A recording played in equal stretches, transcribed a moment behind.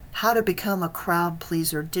How to Become a Crowd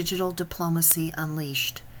Pleaser, Digital Diplomacy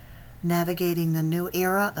Unleashed, Navigating the New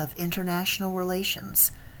Era of International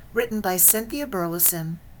Relations. Written by Cynthia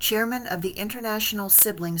Burleson, Chairman of the International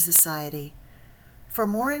Sibling Society. For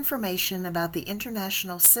more information about the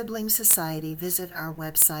International Sibling Society, visit our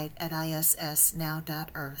website at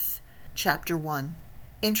issnow.earth. Chapter 1.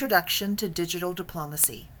 Introduction to Digital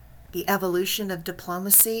Diplomacy. The Evolution of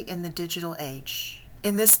Diplomacy in the Digital Age.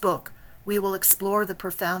 In this book, we will explore the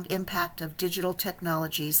profound impact of digital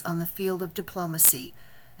technologies on the field of diplomacy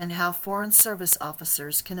and how foreign service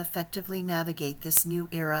officers can effectively navigate this new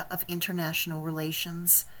era of international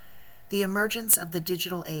relations. The emergence of the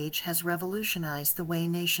digital age has revolutionized the way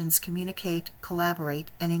nations communicate,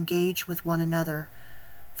 collaborate, and engage with one another.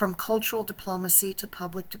 From cultural diplomacy to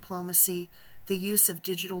public diplomacy, the use of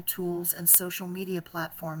digital tools and social media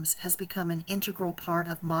platforms has become an integral part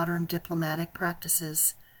of modern diplomatic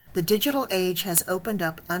practices. The digital age has opened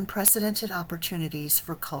up unprecedented opportunities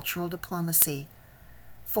for cultural diplomacy.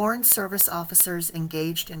 Foreign service officers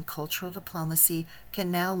engaged in cultural diplomacy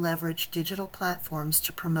can now leverage digital platforms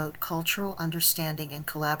to promote cultural understanding and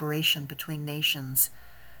collaboration between nations.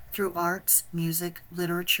 Through arts, music,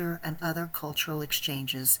 literature, and other cultural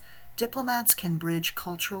exchanges, diplomats can bridge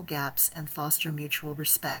cultural gaps and foster mutual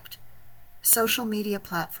respect. Social media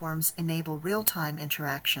platforms enable real-time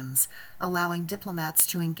interactions, allowing diplomats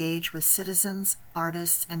to engage with citizens,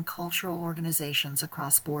 artists, and cultural organizations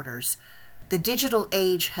across borders. The digital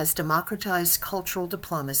age has democratized cultural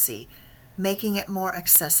diplomacy, making it more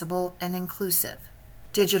accessible and inclusive.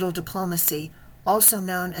 Digital diplomacy, also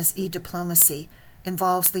known as e-diplomacy,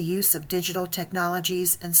 involves the use of digital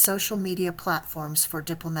technologies and social media platforms for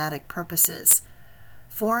diplomatic purposes.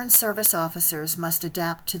 Foreign service officers must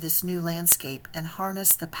adapt to this new landscape and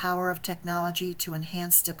harness the power of technology to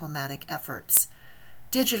enhance diplomatic efforts.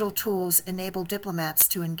 Digital tools enable diplomats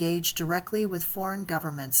to engage directly with foreign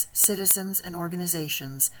governments, citizens, and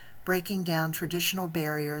organizations, breaking down traditional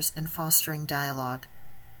barriers and fostering dialogue.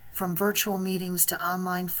 From virtual meetings to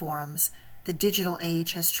online forums, the digital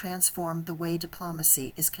age has transformed the way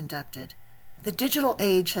diplomacy is conducted. The digital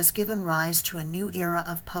age has given rise to a new era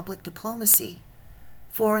of public diplomacy.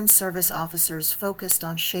 Foreign service officers focused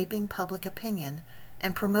on shaping public opinion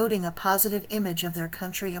and promoting a positive image of their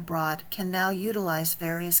country abroad can now utilize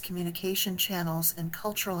various communication channels and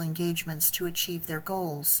cultural engagements to achieve their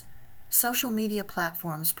goals. Social media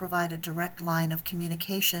platforms provide a direct line of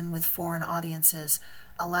communication with foreign audiences,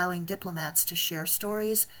 allowing diplomats to share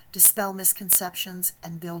stories, dispel misconceptions,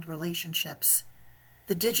 and build relationships.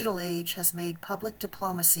 The digital age has made public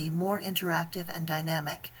diplomacy more interactive and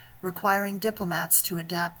dynamic, requiring diplomats to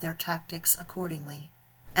adapt their tactics accordingly.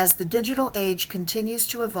 As the digital age continues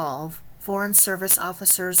to evolve, foreign service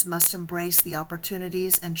officers must embrace the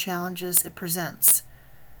opportunities and challenges it presents.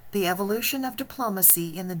 The evolution of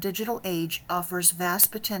diplomacy in the digital age offers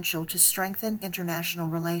vast potential to strengthen international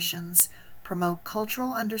relations, promote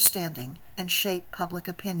cultural understanding, and shape public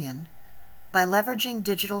opinion. By leveraging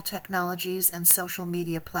digital technologies and social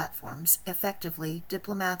media platforms effectively,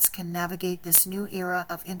 diplomats can navigate this new era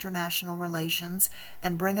of international relations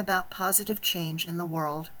and bring about positive change in the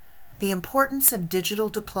world. The importance of digital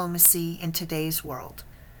diplomacy in today's world.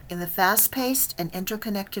 In the fast-paced and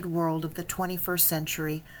interconnected world of the 21st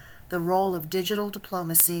century, the role of digital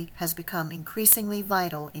diplomacy has become increasingly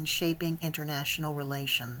vital in shaping international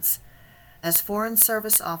relations. As foreign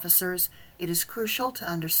service officers, it is crucial to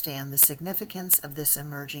understand the significance of this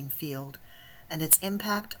emerging field and its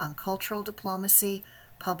impact on cultural diplomacy,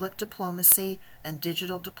 public diplomacy, and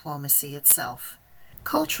digital diplomacy itself.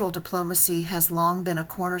 Cultural diplomacy has long been a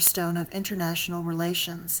cornerstone of international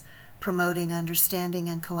relations, promoting understanding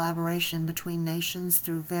and collaboration between nations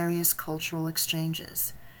through various cultural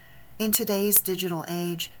exchanges. In today's digital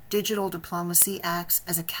age, digital diplomacy acts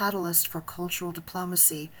as a catalyst for cultural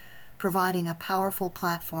diplomacy, providing a powerful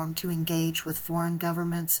platform to engage with foreign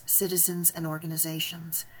governments, citizens, and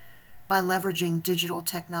organizations. By leveraging digital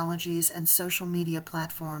technologies and social media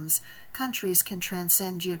platforms, countries can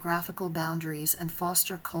transcend geographical boundaries and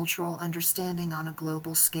foster cultural understanding on a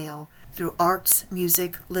global scale. Through arts,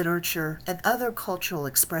 music, literature, and other cultural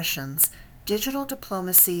expressions, digital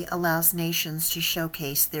diplomacy allows nations to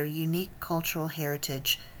showcase their unique cultural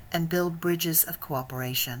heritage and build bridges of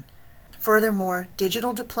cooperation. Furthermore,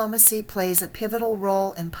 digital diplomacy plays a pivotal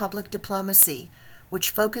role in public diplomacy,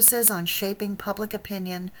 which focuses on shaping public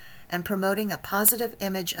opinion and promoting a positive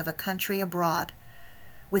image of a country abroad.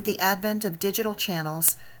 With the advent of digital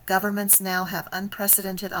channels, governments now have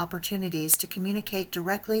unprecedented opportunities to communicate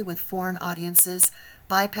directly with foreign audiences,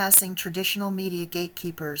 bypassing traditional media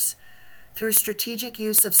gatekeepers. Through strategic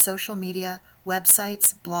use of social media,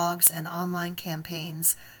 websites, blogs, and online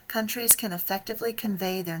campaigns, countries can effectively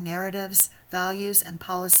convey their narratives, values, and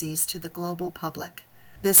policies to the global public.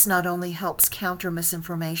 This not only helps counter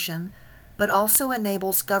misinformation, but also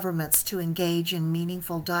enables governments to engage in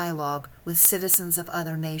meaningful dialogue with citizens of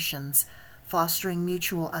other nations, fostering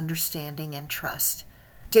mutual understanding and trust.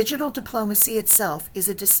 Digital diplomacy itself is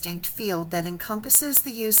a distinct field that encompasses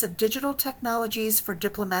the use of digital technologies for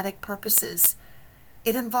diplomatic purposes.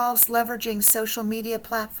 It involves leveraging social media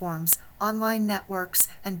platforms, online networks,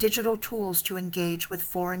 and digital tools to engage with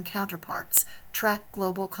foreign counterparts, track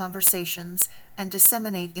global conversations, and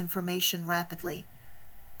disseminate information rapidly.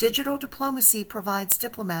 Digital diplomacy provides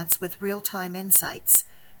diplomats with real-time insights,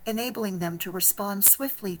 enabling them to respond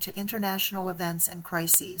swiftly to international events and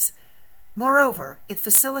crises. Moreover, it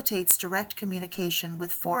facilitates direct communication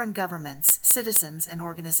with foreign governments, citizens, and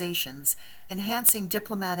organizations, enhancing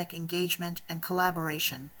diplomatic engagement and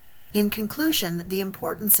collaboration. In conclusion, the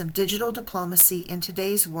importance of digital diplomacy in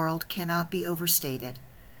today's world cannot be overstated.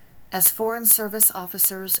 As Foreign Service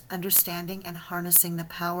officers, understanding and harnessing the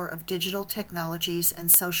power of digital technologies and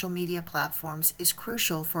social media platforms is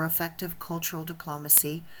crucial for effective cultural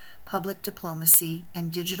diplomacy, public diplomacy,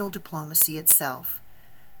 and digital diplomacy itself.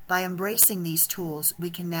 By embracing these tools, we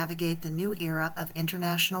can navigate the new era of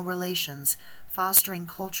international relations, fostering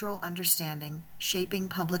cultural understanding, shaping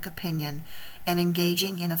public opinion, and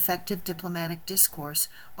engaging in effective diplomatic discourse,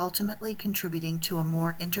 ultimately contributing to a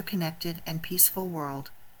more interconnected and peaceful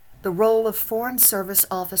world. The role of Foreign Service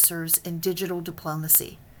officers in digital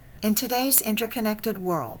diplomacy. In today's interconnected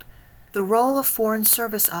world, the role of Foreign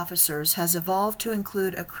Service officers has evolved to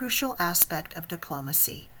include a crucial aspect of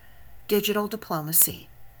diplomacy: digital diplomacy.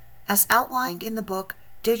 As outlined in the book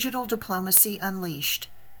Digital Diplomacy Unleashed,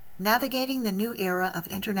 Navigating the New Era of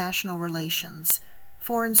International Relations,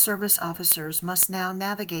 Foreign Service officers must now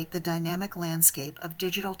navigate the dynamic landscape of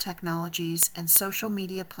digital technologies and social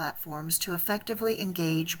media platforms to effectively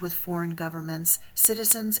engage with foreign governments,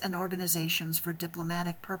 citizens, and organizations for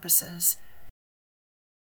diplomatic purposes.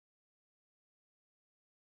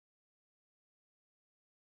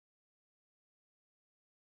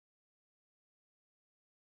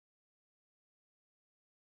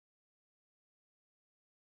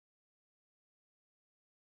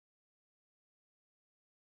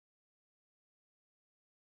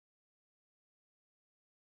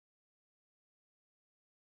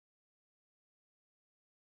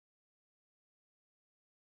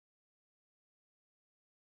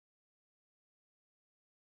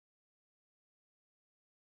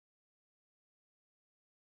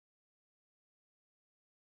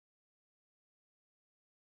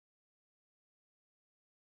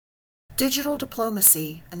 Digital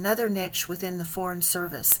diplomacy, another niche within the Foreign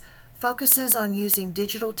Service, focuses on using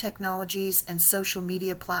digital technologies and social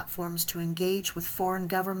media platforms to engage with foreign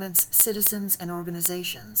governments, citizens, and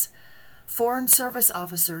organizations. Foreign Service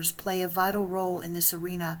officers play a vital role in this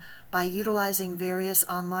arena by utilizing various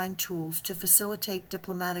online tools to facilitate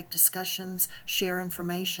diplomatic discussions, share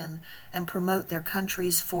information, and promote their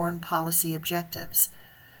country's foreign policy objectives.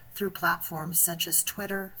 Through platforms such as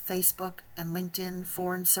Twitter, Facebook, and LinkedIn,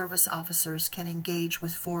 Foreign Service officers can engage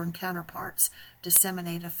with foreign counterparts,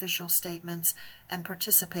 disseminate official statements, and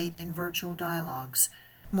participate in virtual dialogues.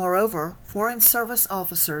 Moreover, Foreign Service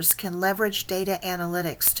officers can leverage data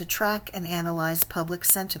analytics to track and analyze public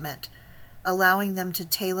sentiment, allowing them to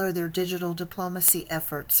tailor their digital diplomacy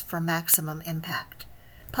efforts for maximum impact.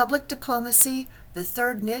 Public diplomacy, the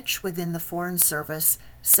third niche within the Foreign Service,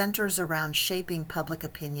 centers around shaping public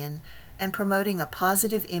opinion and promoting a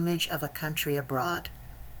positive image of a country abroad.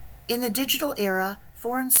 In the digital era,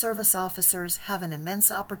 Foreign Service officers have an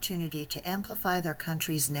immense opportunity to amplify their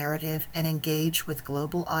country's narrative and engage with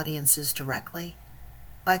global audiences directly.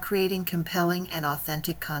 By creating compelling and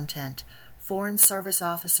authentic content, Foreign Service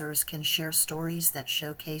officers can share stories that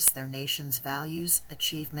showcase their nation's values,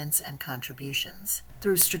 achievements, and contributions.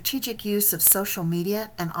 Through strategic use of social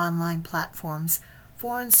media and online platforms,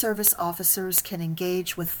 Foreign Service officers can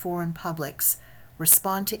engage with foreign publics,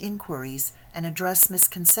 respond to inquiries, and address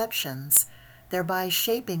misconceptions, thereby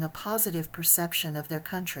shaping a positive perception of their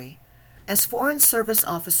country. As Foreign Service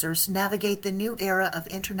officers navigate the new era of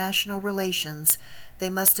international relations, they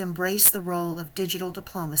must embrace the role of digital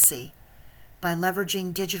diplomacy. By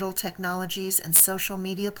leveraging digital technologies and social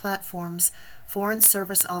media platforms, Foreign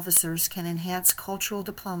Service officers can enhance cultural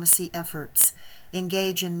diplomacy efforts,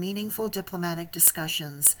 engage in meaningful diplomatic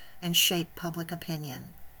discussions, and shape public opinion.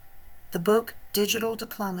 The book Digital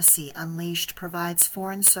Diplomacy Unleashed provides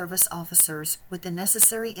Foreign Service officers with the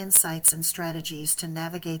necessary insights and strategies to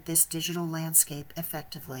navigate this digital landscape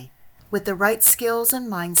effectively. With the right skills and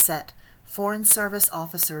mindset, Foreign service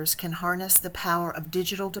officers can harness the power of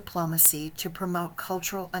digital diplomacy to promote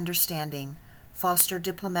cultural understanding, foster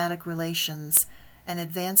diplomatic relations, and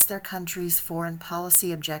advance their country's foreign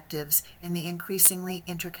policy objectives in the increasingly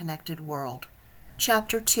interconnected world.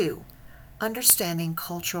 Chapter 2: Understanding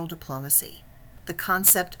Cultural Diplomacy. The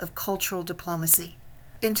concept of cultural diplomacy.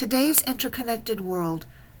 In today's interconnected world,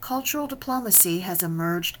 cultural diplomacy has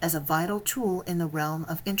emerged as a vital tool in the realm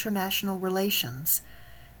of international relations.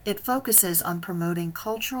 It focuses on promoting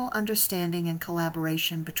cultural understanding and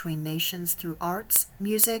collaboration between nations through arts,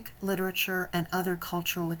 music, literature, and other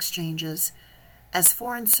cultural exchanges. As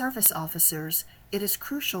foreign service officers, it is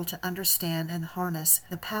crucial to understand and harness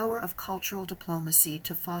the power of cultural diplomacy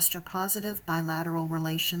to foster positive bilateral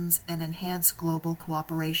relations and enhance global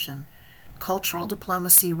cooperation. Cultural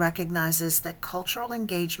diplomacy recognizes that cultural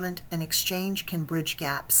engagement and exchange can bridge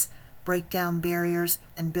gaps, break down barriers,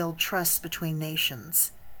 and build trust between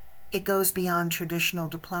nations. It goes beyond traditional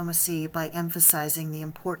diplomacy by emphasizing the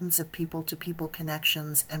importance of people-to-people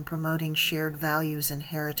connections and promoting shared values and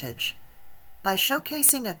heritage. By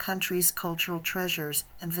showcasing a country's cultural treasures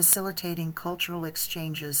and facilitating cultural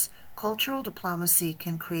exchanges, cultural diplomacy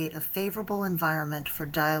can create a favorable environment for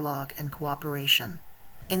dialogue and cooperation.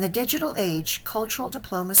 In the digital age, cultural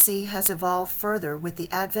diplomacy has evolved further with the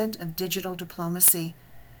advent of digital diplomacy.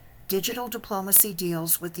 Digital diplomacy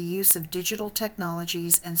deals with the use of digital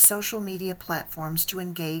technologies and social media platforms to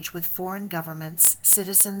engage with foreign governments,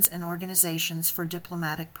 citizens, and organizations for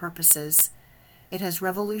diplomatic purposes. It has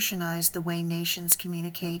revolutionized the way nations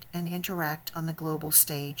communicate and interact on the global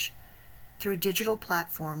stage. Through digital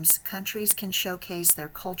platforms, countries can showcase their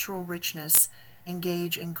cultural richness,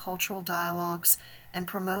 engage in cultural dialogues, and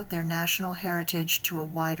promote their national heritage to a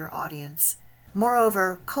wider audience.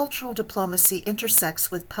 Moreover, cultural diplomacy intersects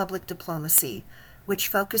with public diplomacy, which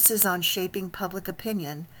focuses on shaping public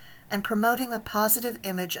opinion and promoting a positive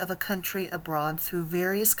image of a country abroad through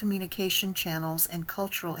various communication channels and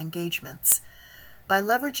cultural engagements. By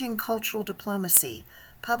leveraging cultural diplomacy,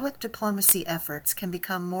 public diplomacy efforts can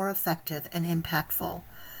become more effective and impactful.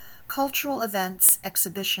 Cultural events,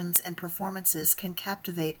 exhibitions, and performances can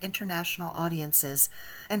captivate international audiences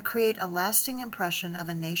and create a lasting impression of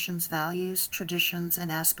a nation's values, traditions, and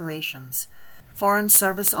aspirations. Foreign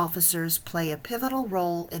service officers play a pivotal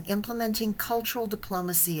role in implementing cultural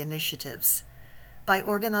diplomacy initiatives. By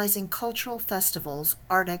organizing cultural festivals,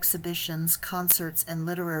 art exhibitions, concerts, and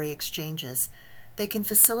literary exchanges, they can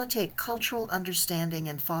facilitate cultural understanding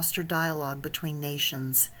and foster dialogue between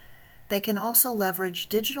nations. They can also leverage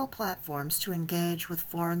digital platforms to engage with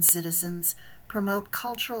foreign citizens, promote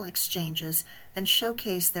cultural exchanges, and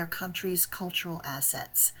showcase their country's cultural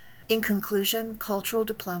assets. In conclusion, cultural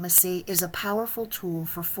diplomacy is a powerful tool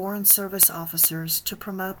for foreign service officers to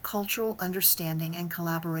promote cultural understanding and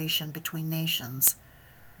collaboration between nations.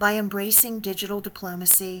 By embracing digital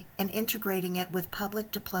diplomacy and integrating it with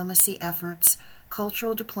public diplomacy efforts,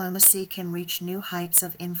 cultural diplomacy can reach new heights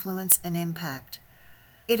of influence and impact.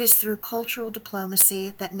 It is through cultural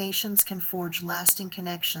diplomacy that nations can forge lasting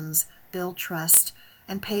connections, build trust,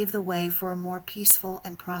 and pave the way for a more peaceful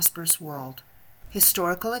and prosperous world.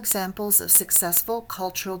 Historical examples of successful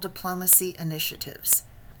cultural diplomacy initiatives.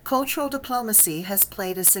 Cultural diplomacy has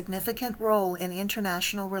played a significant role in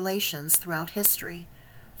international relations throughout history,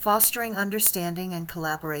 fostering understanding and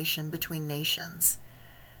collaboration between nations.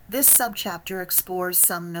 This subchapter explores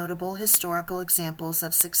some notable historical examples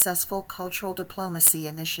of successful cultural diplomacy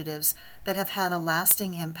initiatives that have had a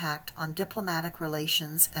lasting impact on diplomatic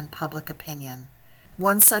relations and public opinion.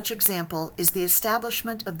 One such example is the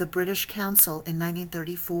establishment of the British Council in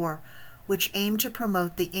 1934, which aimed to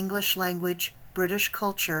promote the English language, British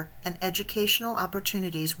culture, and educational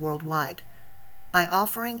opportunities worldwide. By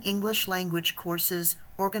offering English language courses,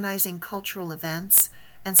 organizing cultural events,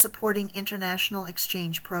 and supporting international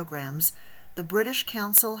exchange programs, the British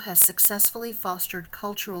Council has successfully fostered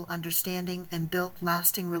cultural understanding and built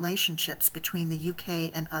lasting relationships between the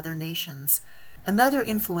UK and other nations. Another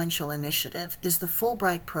influential initiative is the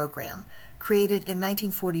Fulbright Program, created in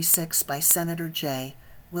 1946 by Senator J.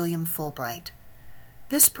 William Fulbright.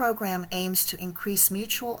 This program aims to increase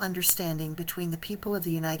mutual understanding between the people of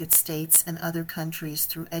the United States and other countries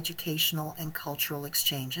through educational and cultural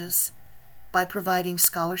exchanges. By providing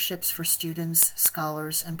scholarships for students,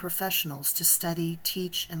 scholars, and professionals to study,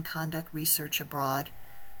 teach, and conduct research abroad,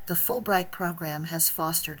 the Fulbright program has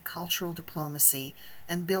fostered cultural diplomacy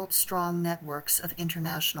and built strong networks of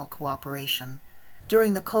international cooperation.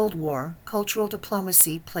 During the Cold War, cultural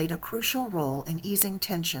diplomacy played a crucial role in easing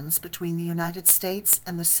tensions between the United States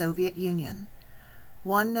and the Soviet Union.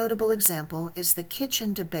 One notable example is the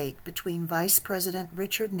kitchen debate between Vice President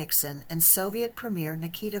Richard Nixon and Soviet Premier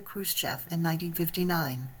Nikita Khrushchev in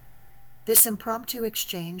 1959. This impromptu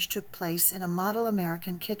exchange took place in a model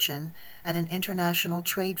American kitchen at an international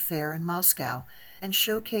trade fair in Moscow and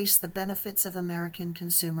showcased the benefits of American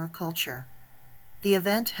consumer culture. The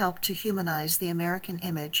event helped to humanize the American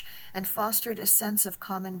image and fostered a sense of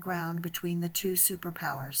common ground between the two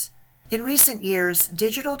superpowers. In recent years,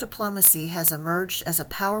 digital diplomacy has emerged as a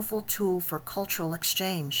powerful tool for cultural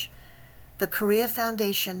exchange. The Korea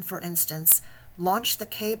Foundation, for instance, launched the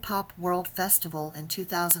K-pop World Festival in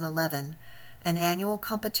 2011, an annual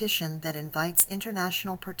competition that invites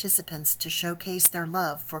international participants to showcase their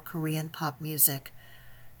love for Korean pop music.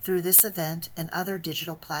 Through this event and other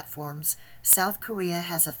digital platforms, South Korea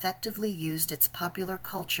has effectively used its popular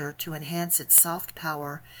culture to enhance its soft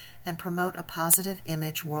power and promote a positive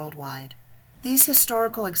image worldwide. These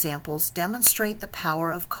historical examples demonstrate the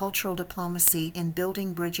power of cultural diplomacy in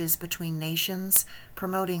building bridges between nations,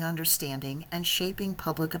 promoting understanding, and shaping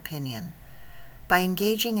public opinion. By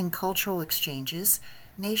engaging in cultural exchanges,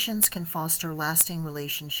 nations can foster lasting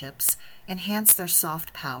relationships, enhance their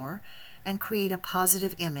soft power, and create a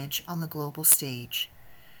positive image on the global stage.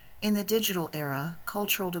 In the digital era,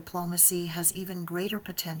 cultural diplomacy has even greater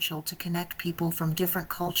potential to connect people from different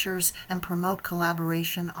cultures and promote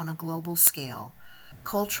collaboration on a global scale.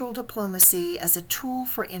 Cultural diplomacy as a tool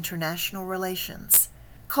for international relations.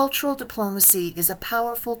 Cultural diplomacy is a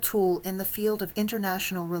powerful tool in the field of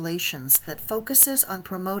international relations that focuses on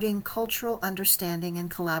promoting cultural understanding and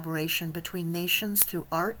collaboration between nations through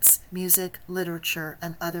arts, music, literature,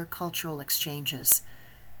 and other cultural exchanges.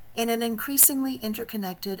 In an increasingly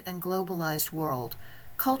interconnected and globalized world,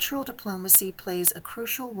 cultural diplomacy plays a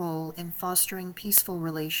crucial role in fostering peaceful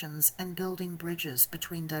relations and building bridges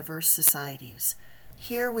between diverse societies.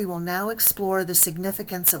 Here we will now explore the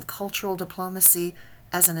significance of cultural diplomacy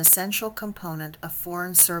as an essential component of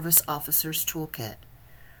Foreign Service Officers' Toolkit.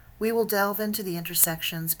 We will delve into the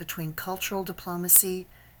intersections between cultural diplomacy,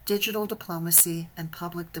 digital diplomacy, and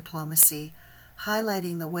public diplomacy,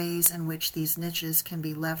 highlighting the ways in which these niches can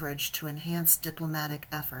be leveraged to enhance diplomatic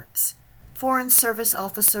efforts. Foreign Service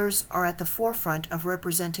Officers are at the forefront of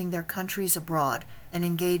representing their countries abroad and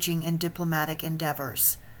engaging in diplomatic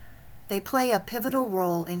endeavors. They play a pivotal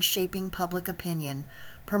role in shaping public opinion,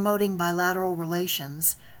 promoting bilateral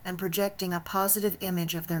relations, and projecting a positive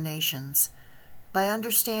image of their nations. By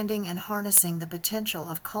understanding and harnessing the potential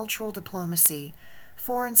of cultural diplomacy,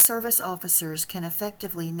 Foreign Service Officers can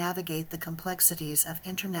effectively navigate the complexities of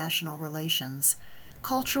international relations.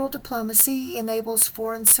 Cultural diplomacy enables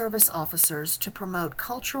Foreign Service Officers to promote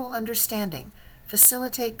cultural understanding,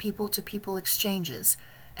 facilitate people-to-people exchanges,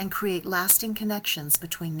 and create lasting connections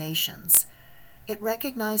between nations. It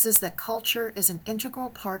recognizes that culture is an integral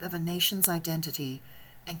part of a nation's identity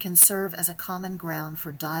and can serve as a common ground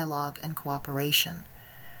for dialogue and cooperation.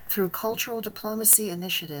 Through cultural diplomacy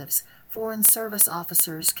initiatives, Foreign Service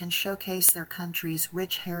Officers can showcase their country's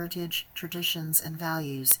rich heritage, traditions, and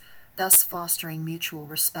values, thus fostering mutual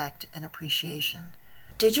respect and appreciation.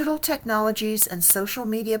 Digital technologies and social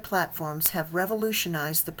media platforms have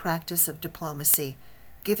revolutionized the practice of diplomacy,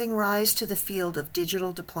 giving rise to the field of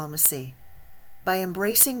digital diplomacy. By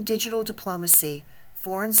embracing digital diplomacy,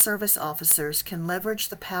 Foreign Service Officers can leverage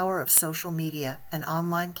the power of social media and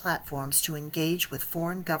online platforms to engage with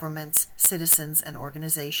foreign governments, citizens, and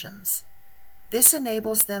organizations. This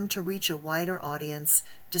enables them to reach a wider audience,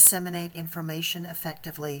 disseminate information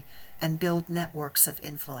effectively, and build networks of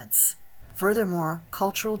influence. Furthermore,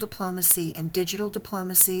 cultural diplomacy and digital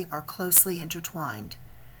diplomacy are closely intertwined.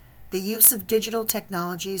 The use of digital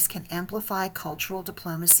technologies can amplify cultural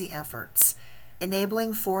diplomacy efforts,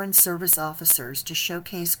 enabling Foreign Service Officers to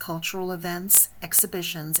showcase cultural events,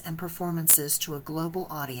 exhibitions, and performances to a global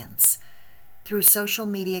audience. Through social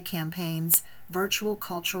media campaigns, virtual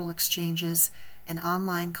cultural exchanges, and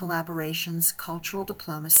online collaborations, cultural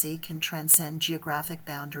diplomacy can transcend geographic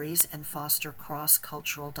boundaries and foster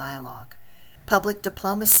cross-cultural dialogue. Public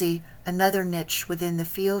diplomacy, another niche within the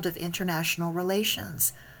field of international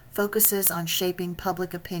relations, focuses on shaping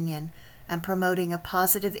public opinion and promoting a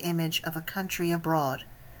positive image of a country abroad.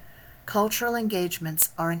 Cultural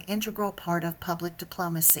engagements are an integral part of public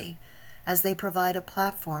diplomacy, as they provide a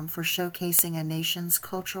platform for showcasing a nation's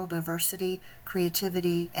cultural diversity,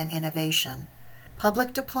 creativity, and innovation.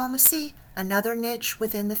 Public diplomacy, another niche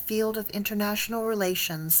within the field of international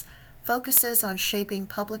relations, focuses on shaping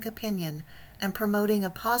public opinion and promoting a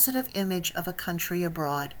positive image of a country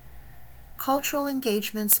abroad. Cultural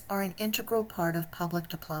engagements are an integral part of public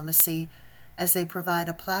diplomacy, as they provide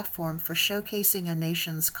a platform for showcasing a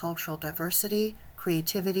nation's cultural diversity,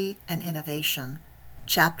 creativity, and innovation.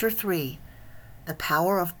 Chapter 3: The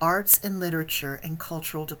Power of Arts and Literature in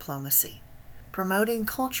Cultural Diplomacy. Promoting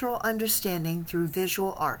cultural understanding through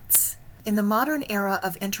visual arts. In the modern era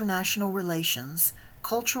of international relations,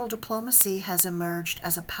 cultural diplomacy has emerged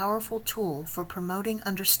as a powerful tool for promoting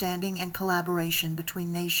understanding and collaboration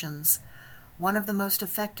between nations. One of the most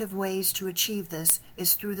effective ways to achieve this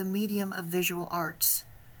is through the medium of visual arts.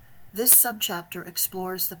 This subchapter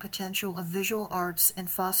explores the potential of visual arts in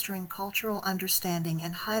fostering cultural understanding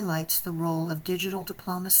and highlights the role of digital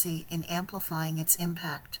diplomacy in amplifying its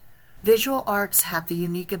impact. Visual arts have the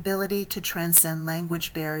unique ability to transcend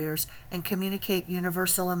language barriers and communicate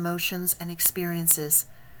universal emotions and experiences.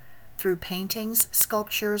 Through paintings,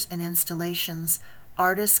 sculptures, and installations,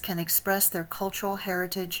 artists can express their cultural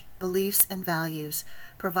heritage, beliefs, and values,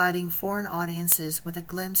 providing foreign audiences with a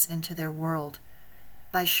glimpse into their world.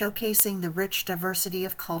 By showcasing the rich diversity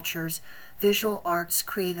of cultures, visual arts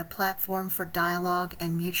create a platform for dialogue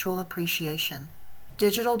and mutual appreciation.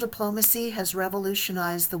 Digital diplomacy has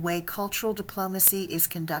revolutionized the way cultural diplomacy is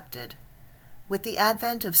conducted. With the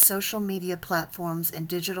advent of social media platforms and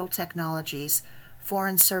digital technologies,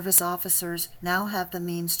 Foreign Service officers now have the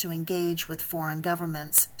means to engage with foreign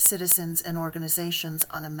governments, citizens, and organizations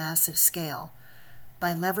on a massive scale.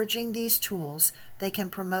 By leveraging these tools, they can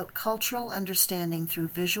promote cultural understanding through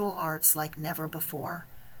visual arts like never before.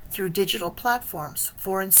 Through digital platforms,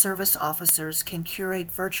 Foreign Service officers can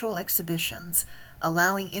curate virtual exhibitions,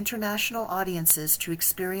 allowing international audiences to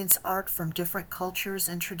experience art from different cultures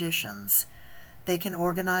and traditions. They can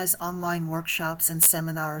organize online workshops and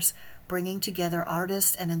seminars, bringing together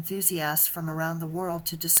artists and enthusiasts from around the world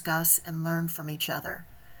to discuss and learn from each other.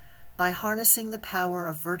 By harnessing the power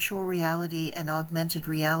of virtual reality and augmented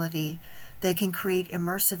reality, they can create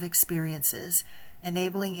immersive experiences,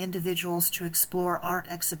 enabling individuals to explore art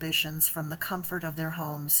exhibitions from the comfort of their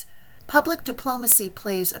homes. Public diplomacy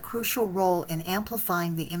plays a crucial role in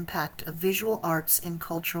amplifying the impact of visual arts in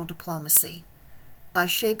cultural diplomacy. By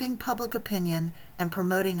shaping public opinion and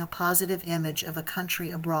promoting a positive image of a country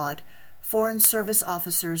abroad, Foreign Service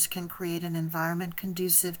officers can create an environment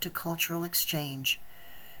conducive to cultural exchange.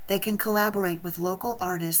 They can collaborate with local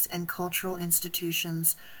artists and cultural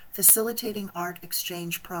institutions, facilitating art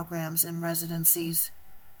exchange programs and residencies.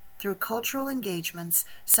 Through cultural engagements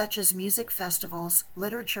such as music festivals,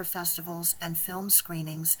 literature festivals, and film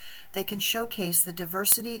screenings, they can showcase the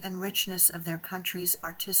diversity and richness of their country's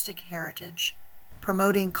artistic heritage.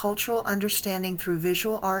 Promoting cultural understanding through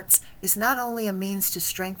visual arts is not only a means to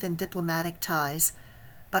strengthen diplomatic ties,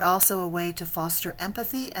 but also a way to foster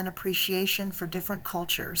empathy and appreciation for different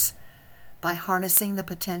cultures. By harnessing the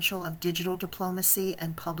potential of digital diplomacy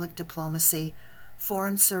and public diplomacy,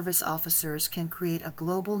 Foreign Service officers can create a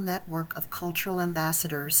global network of cultural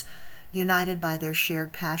ambassadors, united by their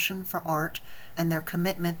shared passion for art and their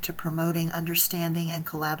commitment to promoting understanding and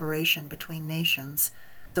collaboration between nations.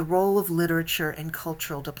 The role of literature in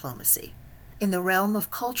cultural diplomacy. In the realm of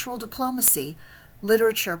cultural diplomacy,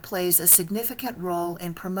 literature plays a significant role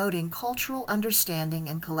in promoting cultural understanding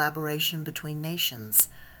and collaboration between nations.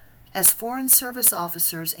 As Foreign Service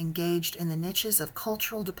officers engaged in the niches of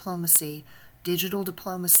cultural diplomacy, digital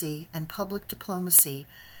diplomacy, and public diplomacy,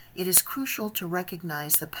 it is crucial to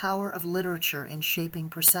recognize the power of literature in shaping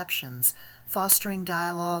perceptions, fostering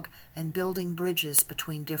dialogue, and building bridges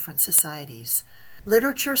between different societies.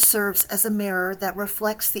 Literature serves as a mirror that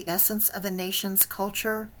reflects the essence of a nation's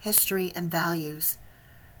culture, history, and values.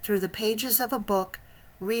 Through the pages of a book,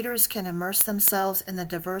 readers can immerse themselves in the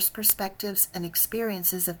diverse perspectives and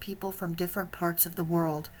experiences of people from different parts of the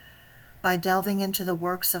world. By delving into the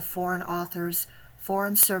works of foreign authors,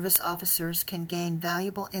 Foreign Service officers can gain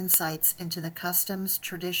valuable insights into the customs,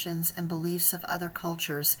 traditions, and beliefs of other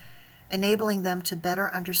cultures, enabling them to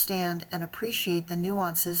better understand and appreciate the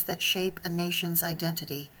nuances that shape a nation's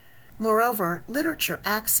identity. Moreover, literature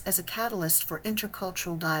acts as a catalyst for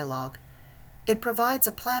intercultural dialogue. It provides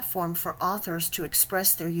a platform for authors to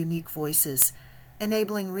express their unique voices,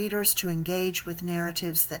 enabling readers to engage with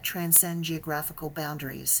narratives that transcend geographical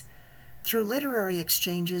boundaries. Through literary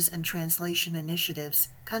exchanges and translation initiatives,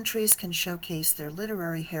 countries can showcase their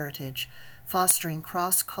literary heritage, fostering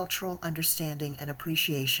cross-cultural understanding and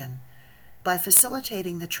appreciation. By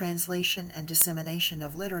facilitating the translation and dissemination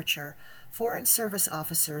of literature, Foreign Service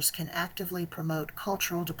officers can actively promote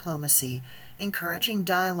cultural diplomacy, encouraging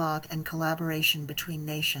dialogue and collaboration between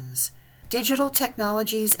nations. Digital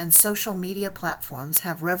technologies and social media platforms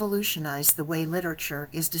have revolutionized the way literature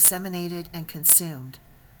is disseminated and consumed.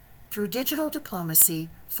 Through digital diplomacy,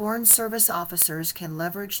 Foreign Service officers can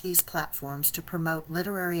leverage these platforms to promote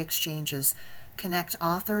literary exchanges, connect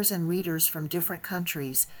authors and readers from different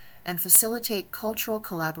countries, and facilitate cultural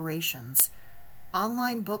collaborations.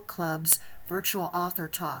 Online book clubs, virtual author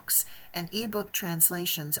talks, and ebook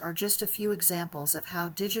translations are just a few examples of how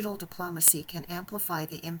digital diplomacy can amplify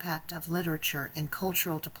the impact of literature in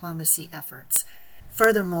cultural diplomacy efforts.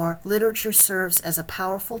 Furthermore, literature serves as a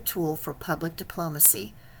powerful tool for public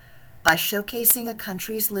diplomacy. By showcasing a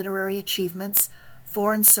country's literary achievements,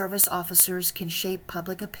 foreign service officers can shape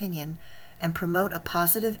public opinion and promote a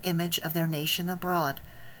positive image of their nation abroad.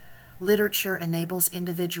 Literature enables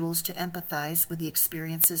individuals to empathize with the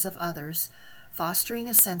experiences of others, fostering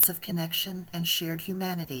a sense of connection and shared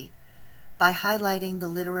humanity. By highlighting the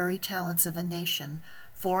literary talents of a nation,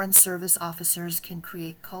 foreign service officers can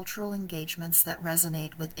create cultural engagements that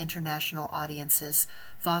resonate with international audiences,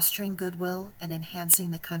 fostering goodwill and enhancing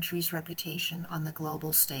the country's reputation on the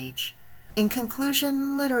global stage. In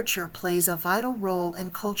conclusion, literature plays a vital role in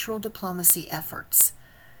cultural diplomacy efforts.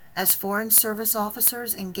 As foreign service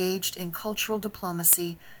officers engaged in cultural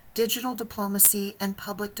diplomacy, digital diplomacy, and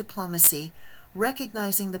public diplomacy,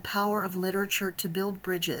 recognizing the power of literature to build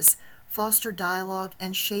bridges, foster dialogue,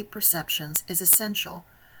 and shape perceptions is essential.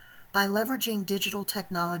 By leveraging digital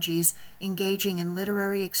technologies, engaging in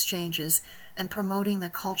literary exchanges, and promoting the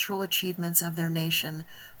cultural achievements of their nation,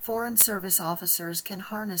 foreign service officers can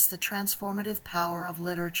harness the transformative power of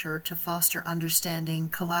literature to foster understanding,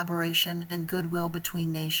 collaboration, and goodwill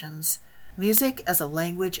between nations. Music as a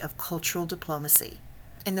language of cultural diplomacy.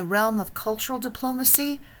 In the realm of cultural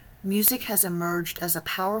diplomacy, music has emerged as a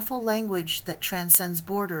powerful language that transcends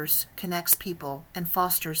borders, connects people, and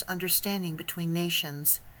fosters understanding between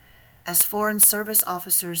nations. As foreign service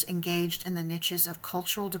officers engaged in the niches of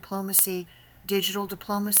cultural diplomacy, digital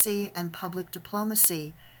diplomacy, and public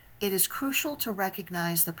diplomacy, it is crucial to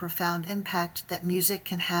recognize the profound impact that music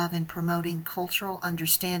can have in promoting cultural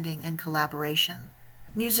understanding and collaboration.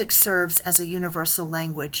 Music serves as a universal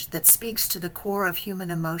language that speaks to the core of human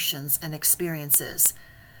emotions and experiences.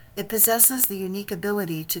 It possesses the unique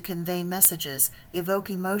ability to convey messages, evoke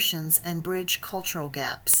emotions, and bridge cultural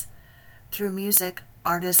gaps. Through music,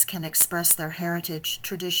 artists can express their heritage,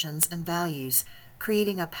 traditions, and values,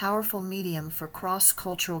 creating a powerful medium for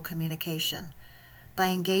cross-cultural communication. By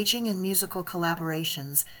engaging in musical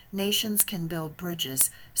collaborations, nations can build bridges,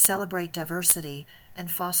 celebrate diversity, and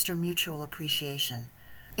foster mutual appreciation.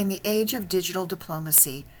 In the age of digital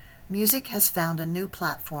diplomacy, music has found a new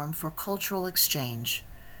platform for cultural exchange.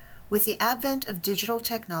 With the advent of digital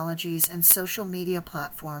technologies and social media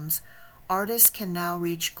platforms, artists can now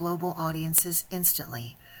reach global audiences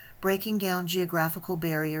instantly, breaking down geographical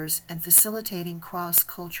barriers and facilitating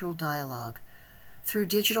cross-cultural dialogue. Through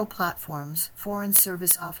digital platforms, foreign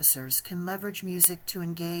service officers can leverage music to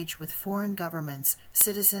engage with foreign governments,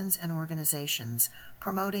 citizens, and organizations,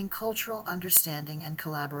 promoting cultural understanding and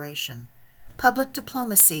collaboration. Public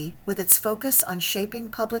diplomacy, with its focus on shaping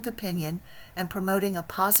public opinion and promoting a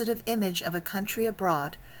positive image of a country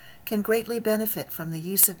abroad, can greatly benefit from the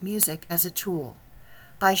use of music as a tool.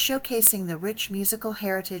 By showcasing the rich musical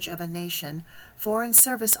heritage of a nation, foreign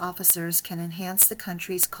service officers can enhance the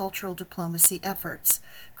country's cultural diplomacy efforts,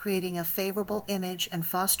 creating a favorable image and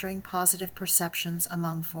fostering positive perceptions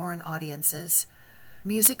among foreign audiences.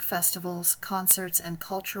 Music festivals, concerts, and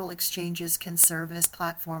cultural exchanges can serve as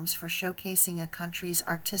platforms for showcasing a country's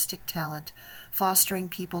artistic talent, fostering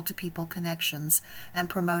people-to-people connections, and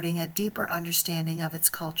promoting a deeper understanding of its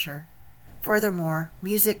culture. Furthermore,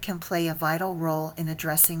 music can play a vital role in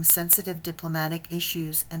addressing sensitive diplomatic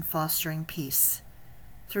issues and fostering peace.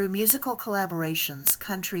 Through musical collaborations,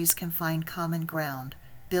 countries can find common ground,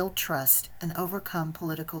 build trust, and overcome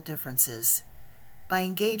political differences. By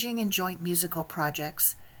engaging in joint musical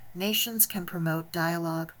projects, nations can promote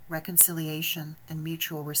dialogue, reconciliation, and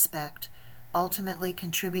mutual respect, ultimately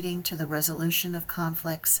contributing to the resolution of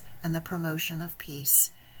conflicts and the promotion of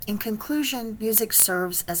peace. In conclusion, music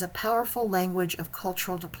serves as a powerful language of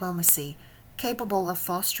cultural diplomacy, capable of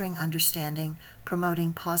fostering understanding,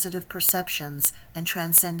 promoting positive perceptions, and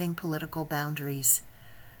transcending political boundaries.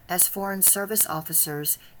 As foreign service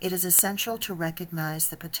officers, it is essential to recognize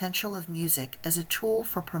the potential of music as a tool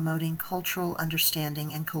for promoting cultural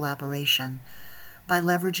understanding and collaboration. By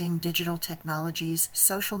leveraging digital technologies,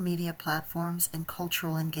 social media platforms, and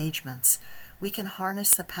cultural engagements, we can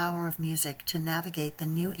harness the power of music to navigate the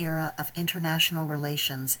new era of international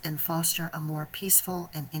relations and foster a more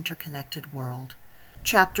peaceful and interconnected world.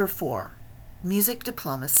 Chapter 4: Music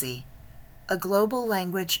Diplomacy. A global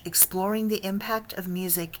language exploring the impact of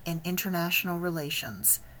music in international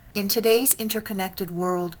relations. In today's interconnected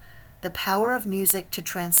world, the power of music to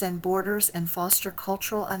transcend borders and foster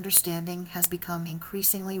cultural understanding has become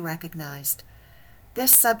increasingly recognized.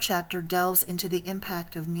 This subchapter delves into the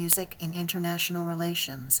impact of music in international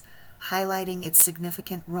relations, highlighting its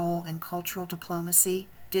significant role in cultural diplomacy,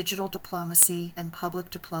 digital diplomacy, and public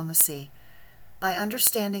diplomacy. By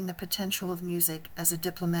understanding the potential of music as a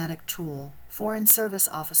diplomatic tool, foreign service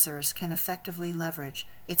officers can effectively leverage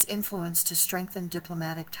its influence to strengthen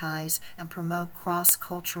diplomatic ties and promote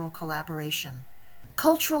cross-cultural collaboration.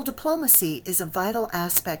 Cultural diplomacy is a vital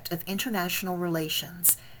aspect of international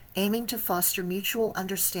relations, aiming to foster mutual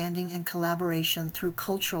understanding and collaboration through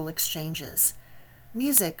cultural exchanges.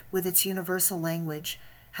 Music, with its universal language,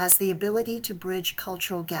 has the ability to bridge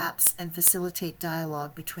cultural gaps and facilitate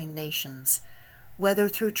dialogue between nations. Whether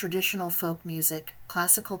through traditional folk music,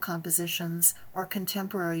 classical compositions, or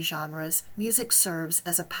contemporary genres, music serves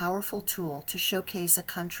as a powerful tool to showcase a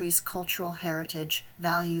country's cultural heritage,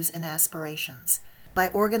 values, and aspirations. By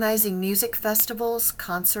organizing music festivals,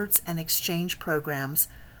 concerts, and exchange programs,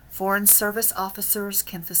 foreign service officers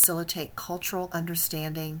can facilitate cultural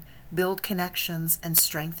understanding, build connections, and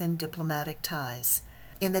strengthen diplomatic ties.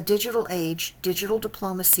 In the digital age, digital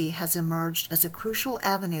diplomacy has emerged as a crucial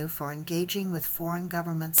avenue for engaging with foreign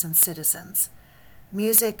governments and citizens.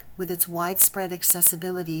 Music, with its widespread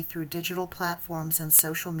accessibility through digital platforms and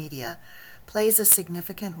social media, plays a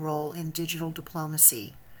significant role in digital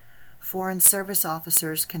diplomacy. Foreign service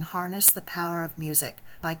officers can harness the power of music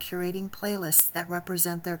by curating playlists that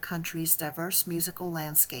represent their country's diverse musical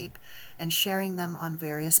landscape and sharing them on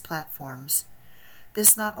various platforms.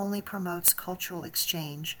 This not only promotes cultural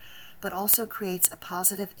exchange, but also creates a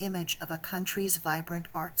positive image of a country's vibrant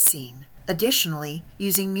art scene. Additionally,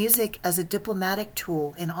 using music as a diplomatic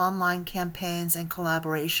tool in online campaigns and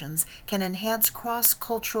collaborations can enhance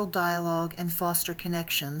cross-cultural dialogue and foster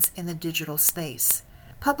connections in the digital space.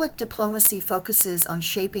 Public diplomacy focuses on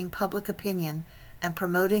shaping public opinion and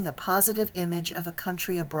promoting a positive image of a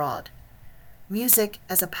country abroad. Music,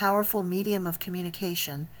 as a powerful medium of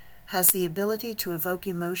communication, has the ability to evoke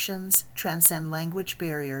emotions, transcend language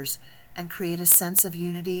barriers, and create a sense of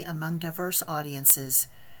unity among diverse audiences.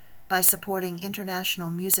 By supporting international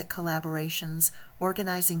music collaborations,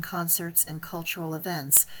 organizing concerts and cultural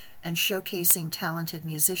events, and showcasing talented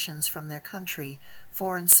musicians from their country,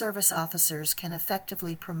 foreign service officers can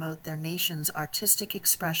effectively promote their nation's artistic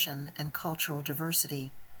expression and cultural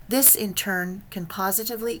diversity. This, in turn, can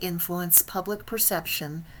positively influence public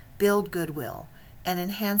perception, build goodwill, and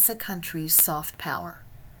enhance a country's soft power.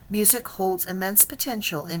 Music holds immense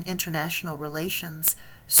potential in international relations,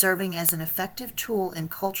 serving as an effective tool in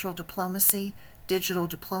cultural diplomacy, digital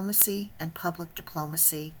diplomacy, and public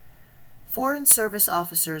diplomacy. Foreign service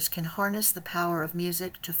officers can harness the power of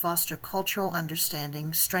music to foster cultural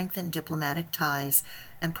understanding, strengthen diplomatic ties,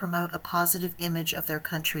 and promote a positive image of their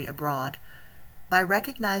country abroad. By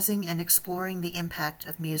recognizing and exploring the impact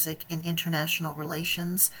of music in international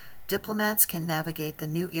relations, diplomats can navigate the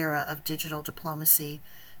new era of digital diplomacy,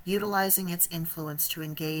 utilizing its influence to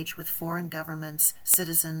engage with foreign governments,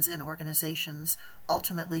 citizens, and organizations,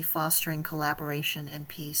 ultimately fostering collaboration and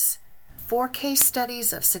peace. 4 case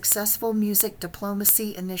studies of successful music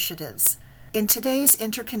diplomacy initiatives. In today's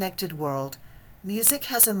interconnected world, music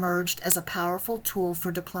has emerged as a powerful tool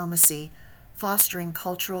for diplomacy, fostering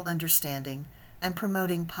cultural understanding, and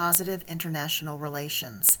promoting positive international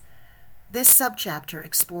relations. This subchapter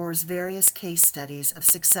explores various case studies of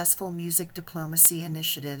successful music diplomacy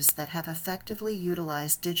initiatives that have effectively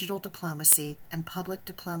utilized digital diplomacy and public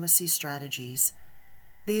diplomacy strategies.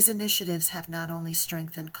 These initiatives have not only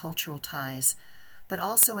strengthened cultural ties, but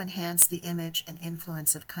also enhanced the image and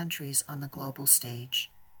influence of countries on the global stage.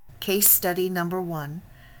 Case study number 1,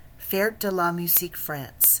 Fête de la Musique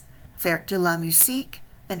France. Fête de la Musique,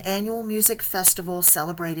 an annual music festival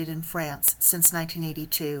celebrated in France since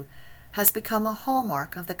 1982, has become a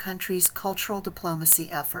hallmark of the country's cultural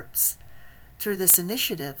diplomacy efforts. Through this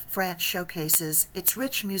initiative, France showcases its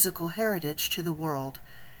rich musical heritage to the world,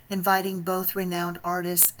 inviting both renowned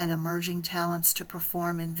artists and emerging talents to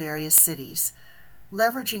perform in various cities.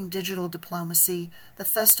 Leveraging digital diplomacy, the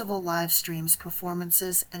festival live streams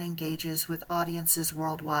performances and engages with audiences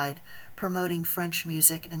worldwide, promoting French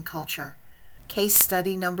music and culture. Case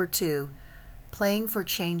study number 2, Playing for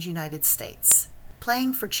Change United States.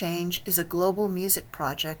 Playing for Change is a global music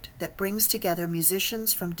project that brings together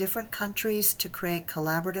musicians from different countries to create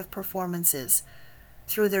collaborative performances.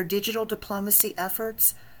 Through their digital diplomacy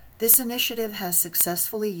efforts, this initiative has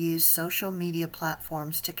successfully used social media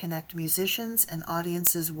platforms to connect musicians and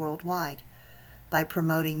audiences worldwide. By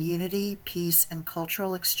promoting unity, peace, and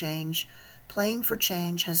cultural exchange, Playing for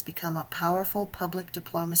Change has become a powerful public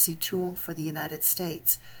diplomacy tool for the United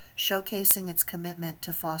States, showcasing its commitment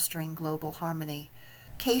to fostering global harmony.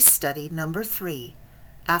 Case study number 3,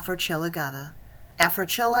 Afrochella Ghana.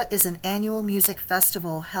 Afrochella is an annual music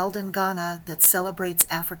festival held in Ghana that celebrates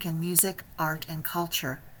African music, art, and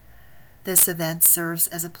culture. This event serves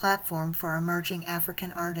as a platform for emerging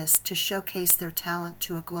African artists to showcase their talent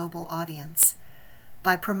to a global audience.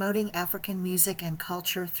 By promoting African music and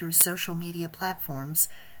culture through social media platforms,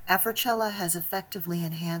 Afrochella has effectively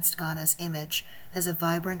enhanced Ghana's image as a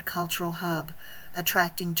vibrant cultural hub,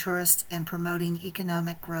 attracting tourists and promoting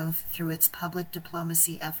economic growth through its public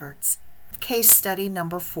diplomacy efforts. Case study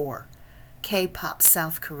number 4, K-pop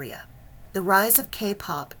South Korea. The rise of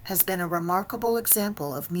K-pop has been a remarkable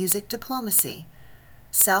example of music diplomacy.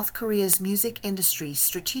 South Korea's music industry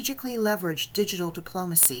strategically leveraged digital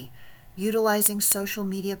diplomacy, utilizing social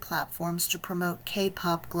media platforms to promote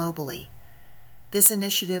K-pop globally. This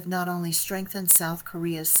initiative not only strengthened South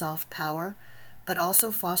Korea's soft power, but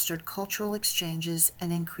also fostered cultural exchanges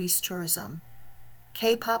and increased tourism.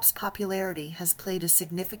 K-pop's popularity has played a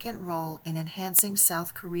significant role in enhancing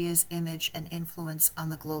South Korea's image and influence on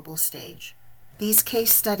the global stage. These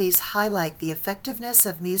case studies highlight the effectiveness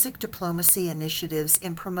of music diplomacy initiatives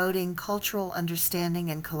in promoting cultural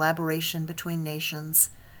understanding and collaboration between nations.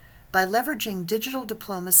 By leveraging digital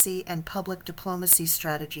diplomacy and public diplomacy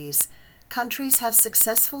strategies, countries have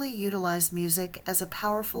successfully utilized music as a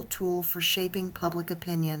powerful tool for shaping public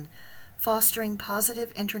opinion, fostering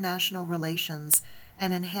positive international relations,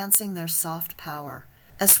 and enhancing their soft power.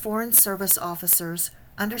 As foreign service officers,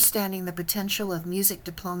 understanding the potential of music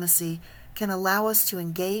diplomacy can allow us to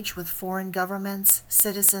engage with foreign governments,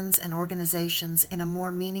 citizens, and organizations in a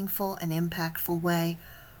more meaningful and impactful way,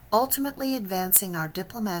 ultimately advancing our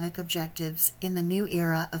diplomatic objectives in the new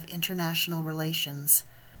era of international relations.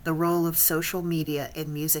 The role of social media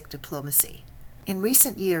in music diplomacy. In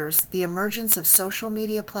recent years, the emergence of social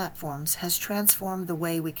media platforms has transformed the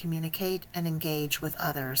way we communicate and engage with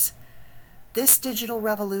others. This digital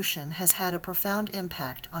revolution has had a profound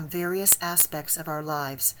impact on various aspects of our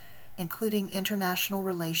lives, including international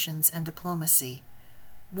relations and diplomacy.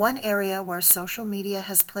 One area where social media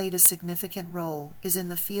has played a significant role is in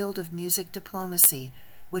the field of music diplomacy,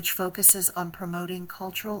 which focuses on promoting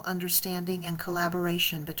cultural understanding and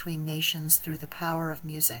collaboration between nations through the power of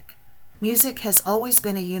music. Music has always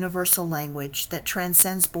been a universal language that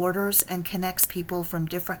transcends borders and connects people from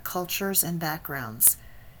different cultures and backgrounds.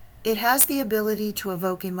 It has the ability to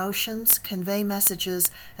evoke emotions, convey messages,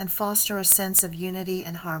 and foster a sense of unity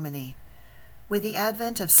and harmony. With the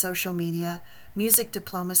advent of social media, music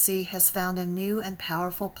diplomacy has found a new and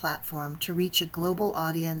powerful platform to reach a global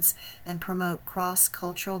audience and promote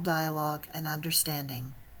cross-cultural dialogue and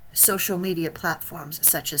understanding. Social media platforms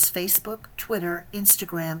such as Facebook, Twitter,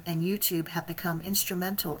 Instagram, and YouTube have become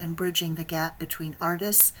instrumental in bridging the gap between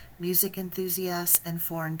artists, music enthusiasts, and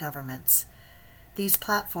foreign governments. These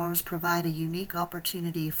platforms provide a unique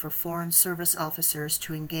opportunity for foreign service officers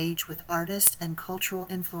to engage with artists and cultural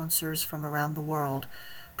influencers from around the world,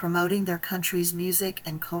 promoting their country's music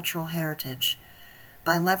and cultural heritage.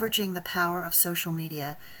 By leveraging the power of social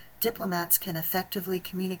media, diplomats can effectively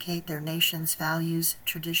communicate their nation's values,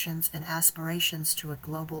 traditions, and aspirations to a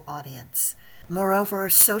global audience. Moreover,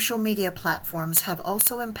 social media platforms have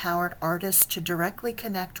also empowered artists to directly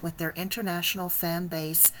connect with their international fan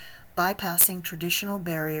base, bypassing traditional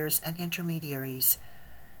barriers and intermediaries.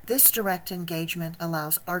 This direct engagement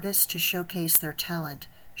allows artists to showcase their talent,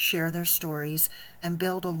 share their stories, and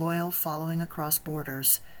build a loyal following across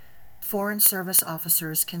borders. Foreign service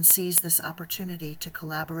officers can seize this opportunity to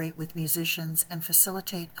collaborate with musicians and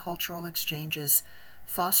facilitate cultural exchanges,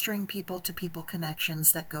 fostering people-to-people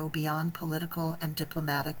connections that go beyond political and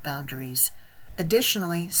diplomatic boundaries.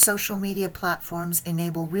 Additionally, social media platforms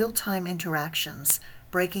enable real-time interactions,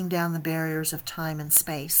 breaking down the barriers of time and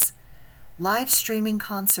space. Live streaming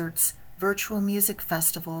concerts, virtual music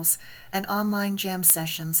festivals, and online jam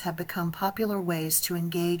sessions have become popular ways to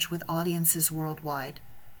engage with audiences worldwide.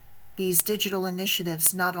 These digital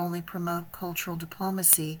initiatives not only promote cultural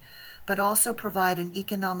diplomacy, but also provide an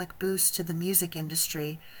economic boost to the music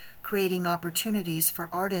industry, creating opportunities for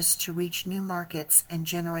artists to reach new markets and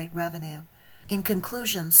generate revenue. In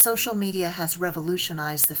conclusion, social media has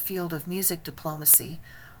revolutionized the field of music diplomacy,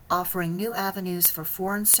 offering new avenues for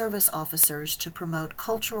foreign service officers to promote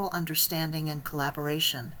cultural understanding and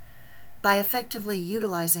collaboration. By effectively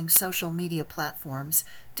utilizing social media platforms,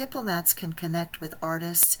 diplomats can connect with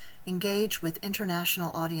artists, engage with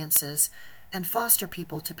international audiences, and foster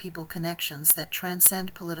people-to-people connections that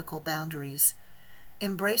transcend political boundaries.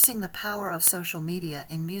 Embracing the power of social media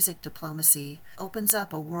in music diplomacy opens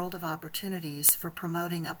up a world of opportunities for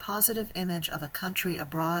promoting a positive image of a country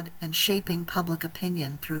abroad and shaping public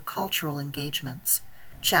opinion through cultural engagements.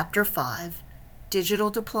 Chapter 5,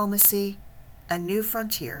 Digital Diplomacy, A New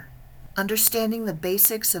Frontier. Understanding the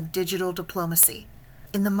Basics of Digital Diplomacy.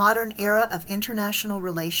 In the modern era of international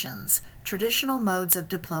relations, traditional modes of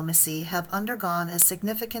diplomacy have undergone a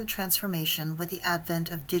significant transformation with the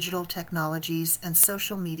advent of digital technologies and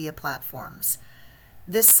social media platforms.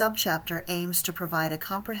 This subchapter aims to provide a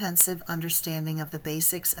comprehensive understanding of the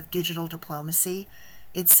basics of digital diplomacy,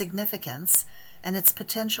 its significance, and its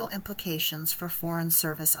potential implications for foreign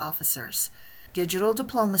service officers. Digital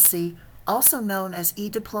diplomacy, also known as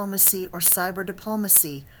e-diplomacy or cyber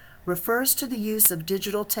diplomacy, refers to the use of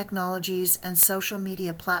digital technologies and social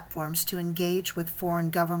media platforms to engage with foreign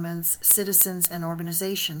governments, citizens, and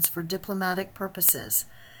organizations for diplomatic purposes.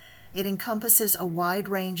 It encompasses a wide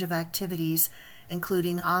range of activities,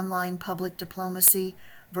 including online public diplomacy,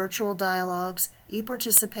 virtual dialogues,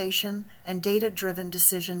 e-participation, and data-driven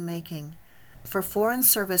decision-making. For foreign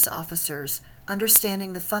service officers,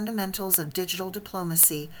 understanding the fundamentals of digital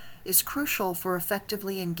diplomacy is crucial for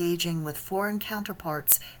effectively engaging with foreign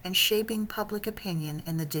counterparts and shaping public opinion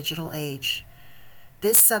in the digital age.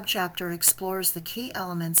 This subchapter explores the key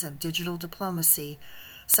elements of digital diplomacy,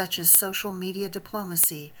 such as social media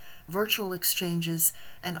diplomacy, virtual exchanges,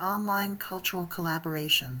 and online cultural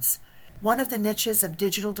collaborations. One of the niches of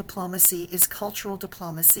digital diplomacy is cultural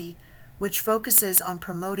diplomacy, which focuses on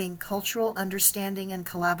promoting cultural understanding and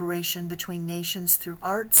collaboration between nations through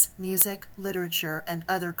arts, music, literature, and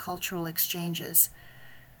other cultural exchanges.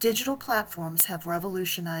 Digital platforms have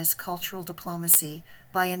revolutionized cultural diplomacy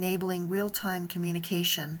by enabling real-time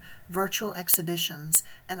communication, virtual exhibitions,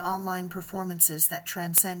 and online performances that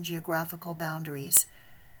transcend geographical boundaries.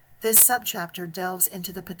 This subchapter delves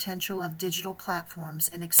into the potential of digital platforms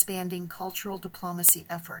in expanding cultural diplomacy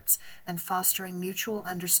efforts and fostering mutual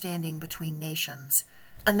understanding between nations.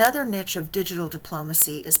 Another niche of digital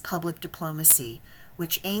diplomacy is public diplomacy,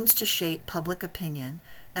 which aims to shape public opinion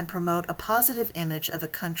and promote a positive image of a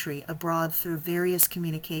country abroad through various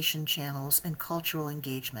communication channels and cultural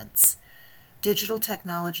engagements. Digital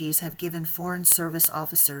technologies have given foreign service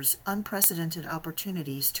officers unprecedented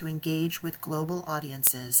opportunities to engage with global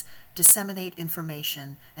audiences, disseminate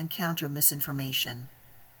information, and counter misinformation.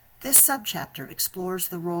 This subchapter explores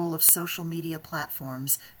the role of social media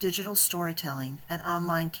platforms, digital storytelling, and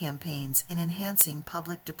online campaigns in enhancing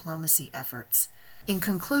public diplomacy efforts. In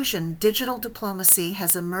conclusion, digital diplomacy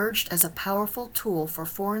has emerged as a powerful tool for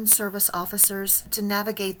foreign service officers to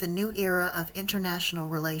navigate the new era of international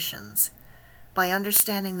relations. By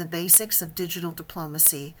understanding the basics of digital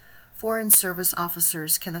diplomacy, foreign service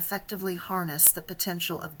officers can effectively harness the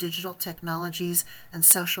potential of digital technologies and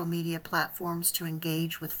social media platforms to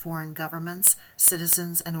engage with foreign governments,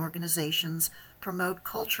 citizens, and organizations, promote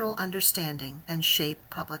cultural understanding, and shape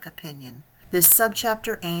public opinion. This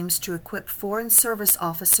subchapter aims to equip foreign service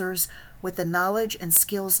officers with the knowledge and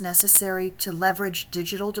skills necessary to leverage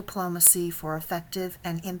digital diplomacy for effective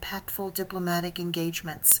and impactful diplomatic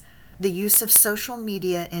engagements. The use of social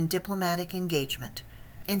media in diplomatic engagement.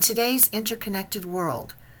 In today's interconnected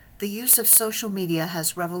world, the use of social media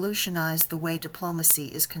has revolutionized the way diplomacy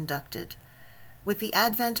is conducted. With the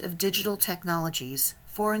advent of digital technologies,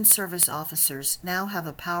 foreign service officers now have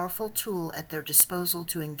a powerful tool at their disposal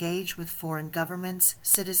to engage with foreign governments,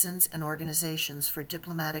 citizens, and organizations for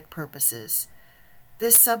diplomatic purposes.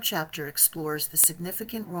 This subchapter explores the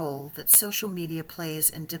significant role that social media plays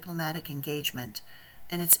in diplomatic engagement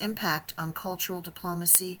and its impact on cultural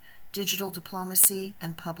diplomacy, digital diplomacy,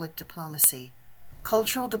 and public diplomacy.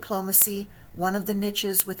 Cultural diplomacy, one of the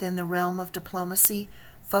niches within the realm of diplomacy,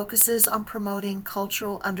 focuses on promoting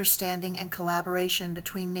cultural understanding and collaboration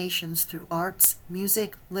between nations through arts,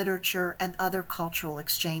 music, literature, and other cultural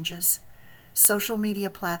exchanges. Social media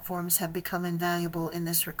platforms have become invaluable in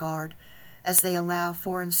this regard, as they allow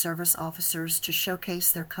foreign service officers to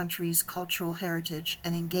showcase their country's cultural heritage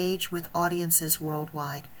and engage with audiences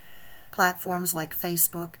worldwide. Platforms like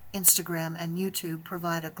Facebook, Instagram, and YouTube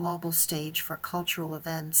provide a global stage for cultural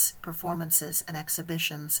events, performances, and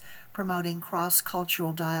exhibitions, promoting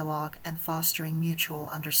cross-cultural dialogue and fostering mutual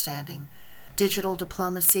understanding. Digital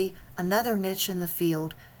diplomacy, another niche in the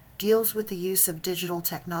field, deals with the use of digital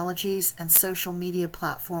technologies and social media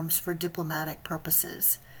platforms for diplomatic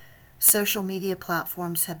purposes. Social media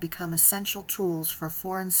platforms have become essential tools for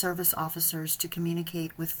foreign service officers to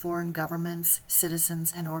communicate with foreign governments,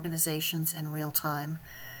 citizens, and organizations in real time.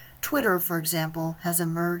 Twitter, for example, has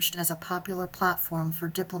emerged as a popular platform for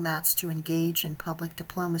diplomats to engage in public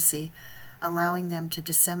diplomacy, allowing them to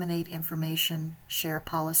disseminate information, share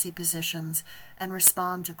policy positions, and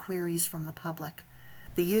respond to queries from the public.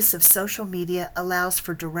 The use of social media allows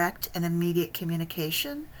for direct and immediate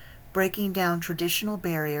communication, breaking down traditional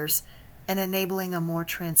barriers and enabling a more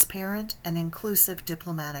transparent and inclusive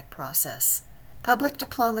diplomatic process. Public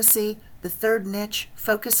diplomacy, the third niche,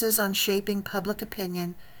 focuses on shaping public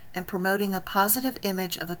opinion and promoting a positive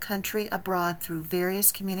image of a country abroad through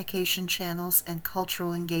various communication channels and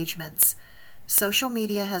cultural engagements. Social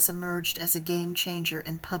media has emerged as a game changer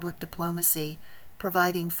in public diplomacy,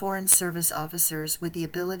 providing Foreign Service officers with the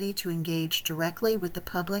ability to engage directly with the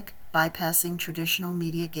public, bypassing traditional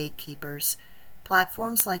media gatekeepers.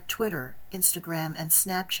 Platforms like Twitter, Instagram, and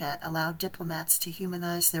Snapchat allow diplomats to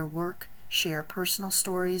humanize their work, share personal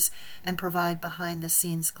stories, and provide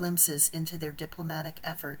behind-the-scenes glimpses into their diplomatic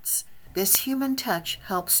efforts. This human touch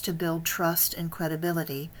helps to build trust and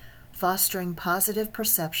credibility, fostering positive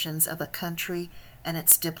perceptions of a country and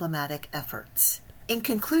its diplomatic efforts. In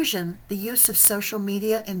conclusion, the use of social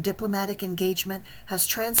media in diplomatic engagement has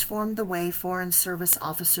transformed the way Foreign Service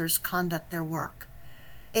officers conduct their work.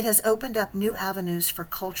 It has opened up new avenues for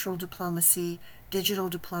cultural diplomacy, digital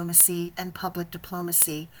diplomacy, and public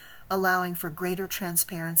diplomacy, allowing for greater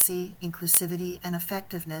transparency, inclusivity, and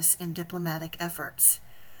effectiveness in diplomatic efforts.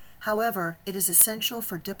 However, it is essential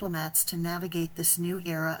for diplomats to navigate this new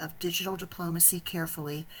era of digital diplomacy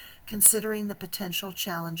carefully, considering the potential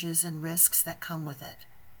challenges and risks that come with it.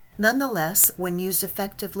 Nonetheless, when used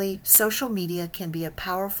effectively, social media can be a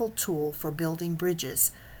powerful tool for building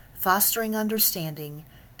bridges, fostering understanding,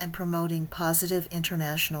 and promoting positive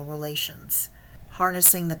international relations.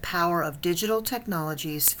 Harnessing the power of digital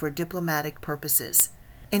technologies for diplomatic purposes.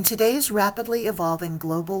 In today's rapidly evolving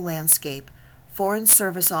global landscape, Foreign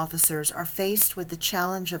Service officers are faced with the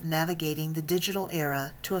challenge of navigating the digital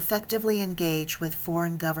era to effectively engage with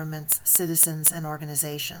foreign governments, citizens, and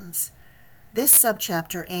organizations. This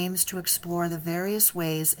subchapter aims to explore the various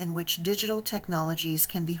ways in which digital technologies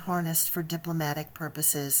can be harnessed for diplomatic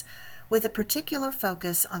purposes, with a particular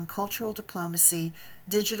focus on cultural diplomacy,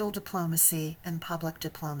 digital diplomacy, and public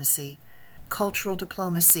diplomacy. Cultural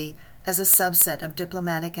diplomacy, as a subset of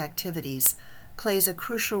diplomatic activities, plays a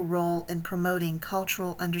crucial role in promoting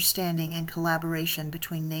cultural understanding and collaboration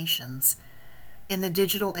between nations. In the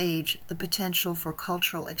digital age, the potential for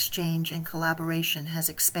cultural exchange and collaboration has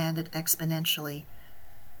expanded exponentially.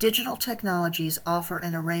 Digital technologies offer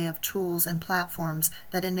an array of tools and platforms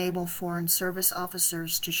that enable Foreign Service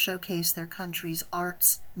officers to showcase their country's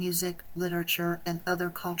arts, music, literature, and other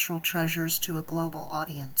cultural treasures to a global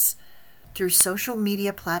audience. Through social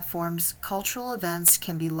media platforms, cultural events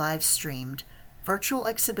can be live-streamed, virtual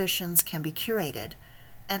exhibitions can be curated,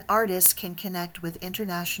 and artists can connect with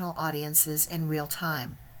international audiences in real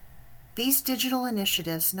time. These digital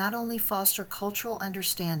initiatives not only foster cultural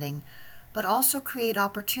understanding, but also create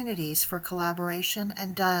opportunities for collaboration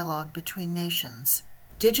and dialogue between nations.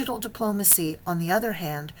 Digital diplomacy, on the other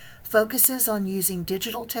hand, focuses on using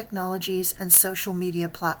digital technologies and social media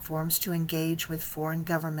platforms to engage with foreign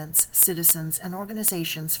governments, citizens, and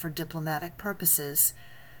organizations for diplomatic purposes.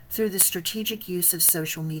 Through the strategic use of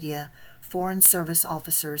social media, Foreign Service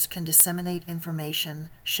officers can disseminate information,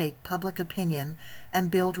 shape public opinion, and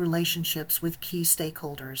build relationships with key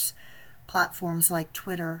stakeholders. Platforms like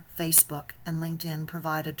Twitter, Facebook, and LinkedIn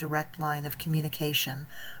provide a direct line of communication,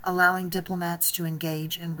 allowing diplomats to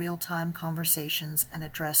engage in real-time conversations and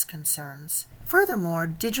address concerns. Furthermore,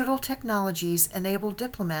 digital technologies enable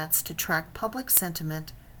diplomats to track public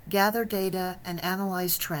sentiment, gather data, and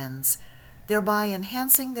analyze trends, thereby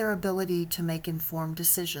enhancing their ability to make informed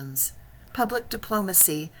decisions. Public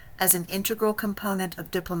diplomacy, as an integral component of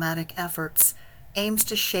diplomatic efforts, aims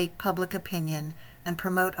to shape public opinion and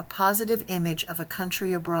promote a positive image of a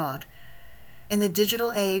country abroad. In the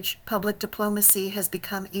digital age, public diplomacy has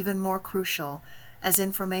become even more crucial as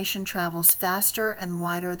information travels faster and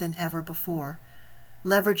wider than ever before.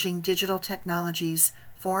 Leveraging digital technologies,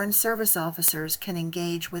 Foreign Service officers can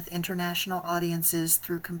engage with international audiences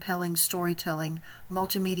through compelling storytelling,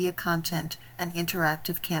 multimedia content, and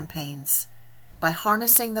interactive campaigns. By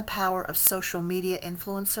harnessing the power of social media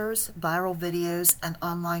influencers, viral videos, and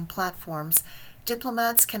online platforms,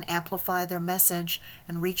 diplomats can amplify their message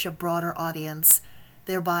and reach a broader audience,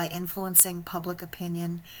 thereby influencing public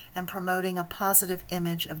opinion and promoting a positive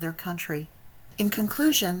image of their country. In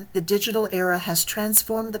conclusion, the digital era has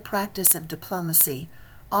transformed the practice of diplomacy,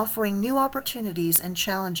 offering new opportunities and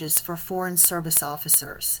challenges for Foreign Service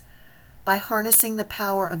officers. By harnessing the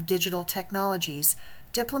power of digital technologies,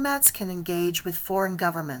 diplomats can engage with foreign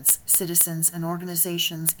governments, citizens, and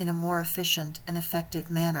organizations in a more efficient and effective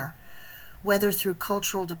manner. Whether through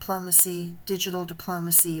cultural diplomacy, digital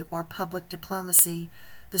diplomacy, or public diplomacy,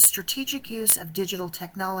 the strategic use of digital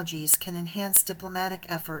technologies can enhance diplomatic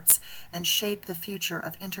efforts and shape the future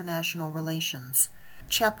of international relations.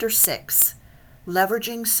 Chapter 6: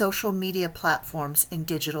 Leveraging Social Media Platforms in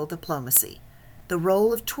Digital Diplomacy. The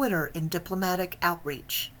Role of Twitter in Diplomatic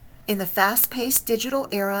Outreach. In the fast-paced digital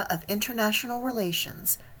era of international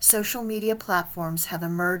relations, social media platforms have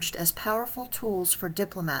emerged as powerful tools for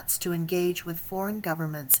diplomats to engage with foreign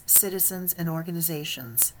governments, citizens, and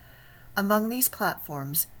organizations. Among these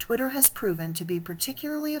platforms, Twitter has proven to be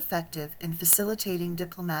particularly effective in facilitating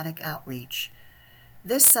diplomatic outreach.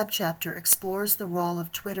 This subchapter explores the role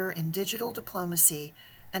of Twitter in digital diplomacy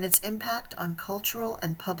and its impact on cultural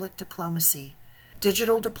and public diplomacy.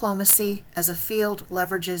 Digital diplomacy as a field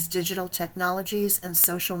leverages digital technologies and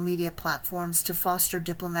social media platforms to foster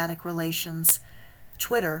diplomatic relations.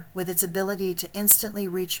 Twitter, with its ability to instantly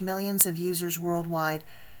reach millions of users worldwide,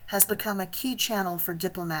 has become a key channel for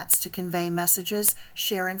diplomats to convey messages,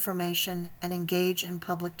 share information, and engage in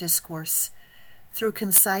public discourse. Through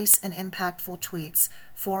concise and impactful tweets,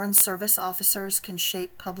 foreign service officers can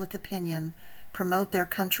shape public opinion, promote their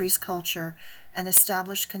country's culture, and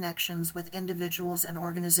establish connections with individuals and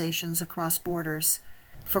organizations across borders.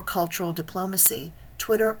 For cultural diplomacy,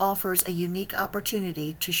 Twitter offers a unique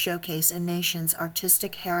opportunity to showcase a nation's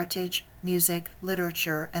artistic heritage, music,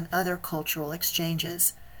 literature, and other cultural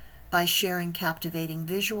exchanges. By sharing captivating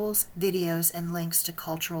visuals, videos, and links to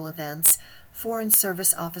cultural events, foreign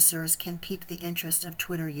service officers can pique the interest of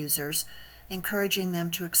Twitter users, encouraging them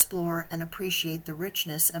to explore and appreciate the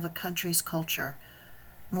richness of a country's culture.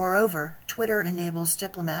 Moreover, Twitter enables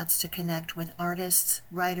diplomats to connect with artists,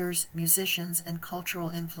 writers, musicians, and cultural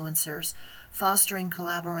influencers, fostering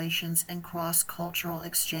collaborations and cross-cultural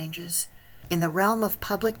exchanges. In the realm of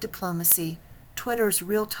public diplomacy, Twitter's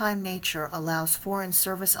real-time nature allows foreign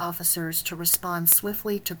service officers to respond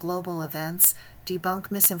swiftly to global events, debunk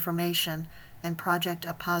misinformation, and project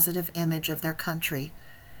a positive image of their country.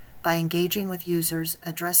 By engaging with users,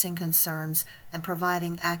 addressing concerns, and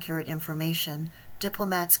providing accurate information,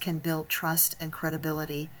 diplomats can build trust and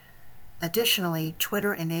credibility. Additionally,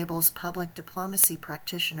 Twitter enables public diplomacy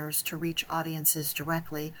practitioners to reach audiences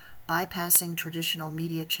directly, bypassing traditional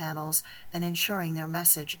media channels and ensuring their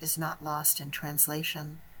message is not lost in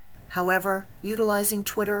translation. However, utilizing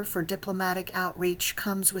Twitter for diplomatic outreach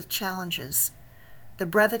comes with challenges. The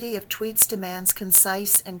brevity of tweets demands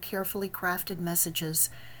concise and carefully crafted messages,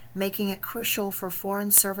 making it crucial for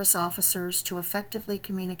foreign service officers to effectively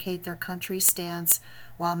communicate their country's stance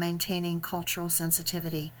while maintaining cultural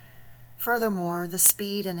sensitivity. Furthermore, the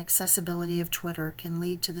speed and accessibility of Twitter can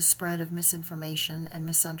lead to the spread of misinformation and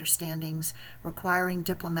misunderstandings, requiring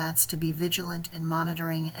diplomats to be vigilant in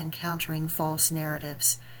monitoring and countering false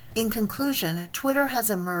narratives. In conclusion, Twitter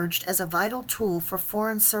has emerged as a vital tool for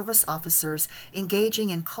foreign service officers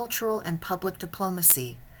engaging in cultural and public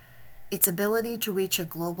diplomacy. Its ability to reach a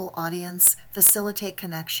global audience, facilitate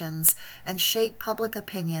connections, and shape public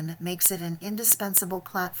opinion makes it an indispensable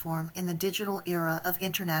platform in the digital era of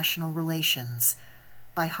international relations.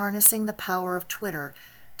 By harnessing the power of Twitter,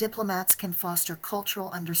 diplomats can foster cultural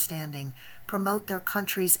understanding, promote their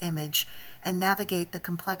country's image, and navigate the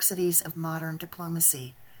complexities of modern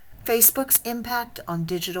diplomacy. Facebook's impact on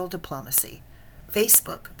digital diplomacy.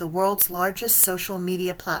 Facebook, the world's largest social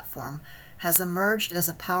media platform, has emerged as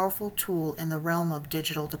a powerful tool in the realm of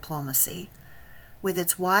digital diplomacy. With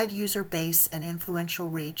its wide user base and influential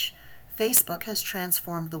reach, Facebook has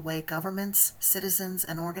transformed the way governments, citizens,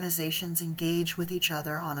 and organizations engage with each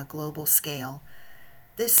other on a global scale.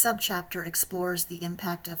 This subchapter explores the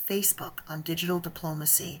impact of Facebook on digital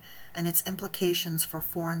diplomacy and its implications for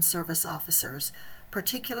foreign service officers,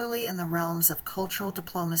 particularly in the realms of cultural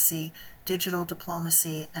diplomacy, digital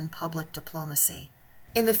diplomacy, and public diplomacy.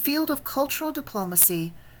 In the field of cultural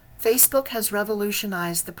diplomacy, Facebook has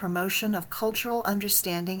revolutionized the promotion of cultural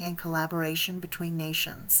understanding and collaboration between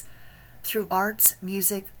nations. Through arts,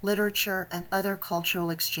 music, literature, and other cultural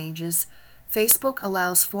exchanges, Facebook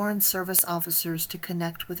allows foreign service officers to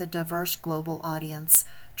connect with a diverse global audience,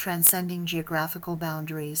 transcending geographical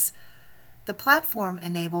boundaries. The platform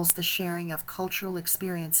enables the sharing of cultural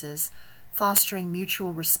experiences, fostering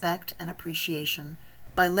mutual respect and appreciation.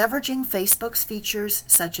 By leveraging Facebook's features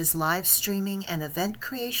such as live streaming and event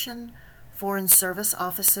creation, foreign service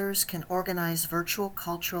officers can organize virtual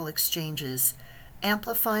cultural exchanges,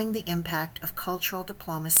 amplifying the impact of cultural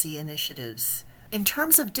diplomacy initiatives. In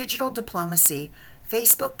terms of digital diplomacy,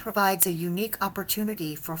 Facebook provides a unique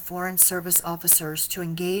opportunity for foreign service officers to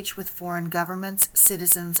engage with foreign governments,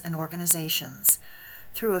 citizens, and organizations.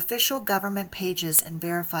 Through official government pages and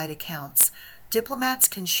verified accounts, diplomats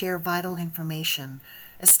can share vital information,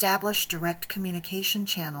 establish direct communication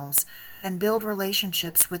channels, and build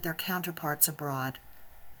relationships with their counterparts abroad.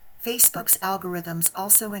 Facebook's algorithms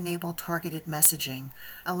also enable targeted messaging,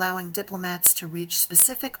 allowing diplomats to reach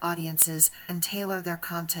specific audiences and tailor their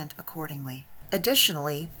content accordingly.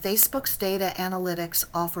 Additionally, Facebook's data analytics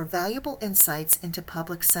offer valuable insights into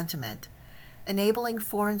public sentiment, enabling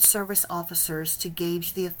Foreign Service officers to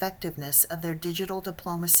gauge the effectiveness of their digital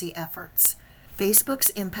diplomacy efforts.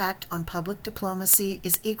 Facebook's impact on public diplomacy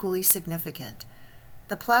is equally significant.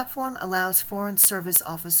 The platform allows Foreign Service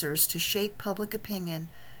officers to shape public opinion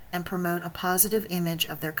and promote a positive image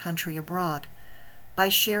of their country abroad. By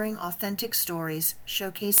sharing authentic stories,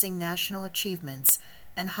 showcasing national achievements,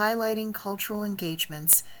 and highlighting cultural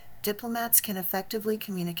engagements, diplomats can effectively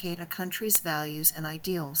communicate a country's values and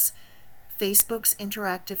ideals. Facebook's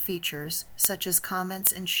interactive features, such as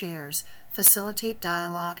comments and shares, facilitate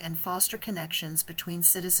dialogue and foster connections between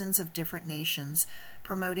citizens of different nations,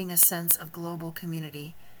 promoting a sense of global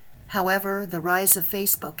community. However, the rise of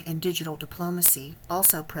Facebook and digital diplomacy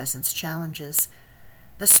also presents challenges.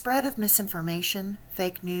 The spread of misinformation,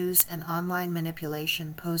 fake news, and online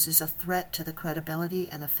manipulation poses a threat to the credibility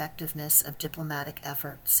and effectiveness of diplomatic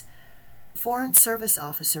efforts. Foreign Service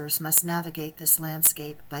officers must navigate this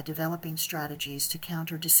landscape by developing strategies to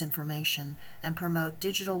counter disinformation and promote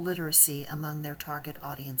digital literacy among their target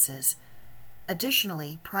audiences.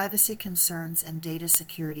 Additionally, privacy concerns and data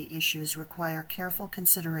security issues require careful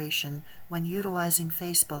consideration when utilizing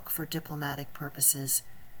Facebook for diplomatic purposes.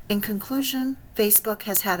 In conclusion, Facebook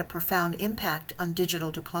has had a profound impact on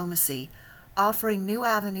digital diplomacy, offering new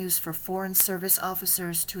avenues for Foreign Service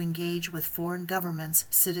officers to engage with foreign governments,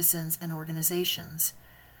 citizens, and organizations.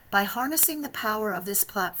 By harnessing the power of this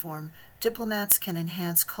platform, diplomats can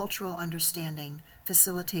enhance cultural understanding,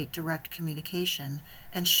 facilitate direct communication,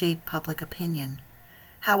 and shape public opinion.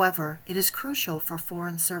 However, it is crucial for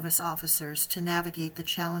Foreign Service officers to navigate the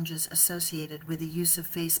challenges associated with the use of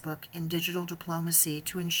Facebook in digital diplomacy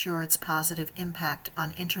to ensure its positive impact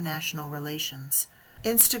on international relations.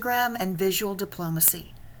 Instagram and visual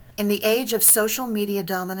diplomacy. In the age of social media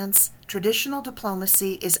dominance, traditional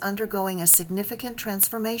diplomacy is undergoing a significant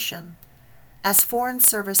transformation. As Foreign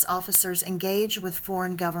Service officers engage with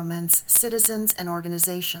foreign governments, citizens, and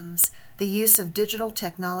organizations, the use of digital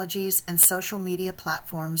technologies and social media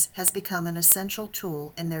platforms has become an essential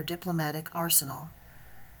tool in their diplomatic arsenal.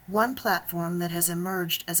 One platform that has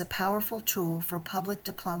emerged as a powerful tool for public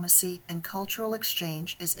diplomacy and cultural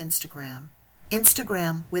exchange is Instagram.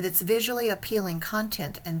 Instagram, with its visually appealing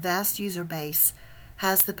content and vast user base,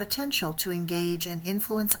 has the potential to engage and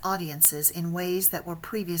influence audiences in ways that were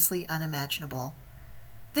previously unimaginable.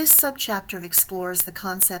 This subchapter explores the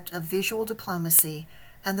concept of visual diplomacy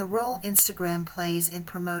and the role Instagram plays in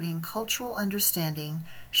promoting cultural understanding,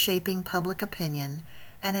 shaping public opinion,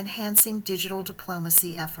 and enhancing digital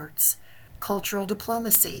diplomacy efforts. Cultural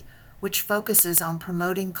diplomacy, which focuses on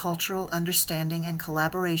promoting cultural understanding and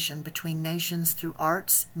collaboration between nations through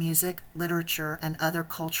arts, music, literature, and other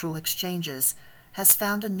cultural exchanges, has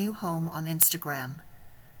found a new home on Instagram.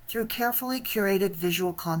 Through carefully curated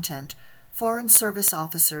visual content, Foreign Service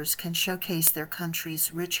officers can showcase their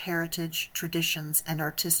country's rich heritage, traditions, and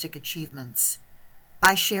artistic achievements.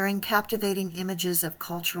 By sharing captivating images of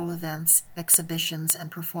cultural events, exhibitions, and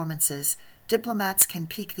performances, diplomats can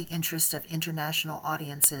pique the interest of international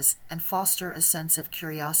audiences and foster a sense of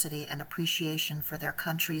curiosity and appreciation for their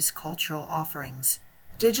country's cultural offerings.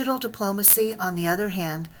 Digital diplomacy, on the other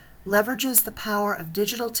hand, leverages the power of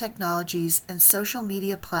digital technologies and social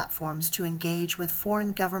media platforms to engage with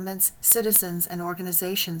foreign governments, citizens, and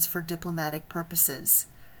organizations for diplomatic purposes.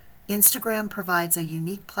 Instagram provides a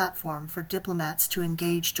unique platform for diplomats to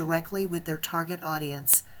engage directly with their target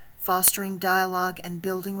audience, fostering dialogue and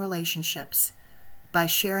building relationships. By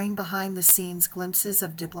sharing behind-the-scenes glimpses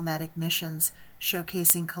of diplomatic missions,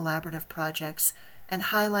 showcasing collaborative projects, and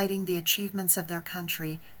highlighting the achievements of their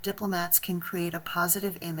country, diplomats can create a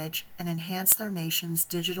positive image and enhance their nation's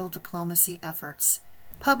digital diplomacy efforts.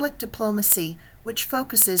 Public diplomacy, which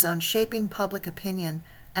focuses on shaping public opinion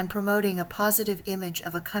and promoting a positive image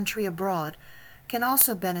of a country abroad, can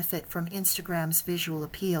also benefit from Instagram's visual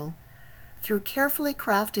appeal. Through carefully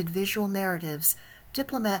crafted visual narratives,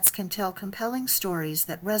 diplomats can tell compelling stories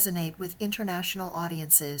that resonate with international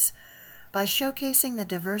audiences. By showcasing the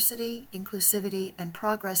diversity, inclusivity, and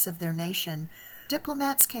progress of their nation,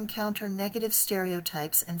 diplomats can counter negative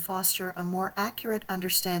stereotypes and foster a more accurate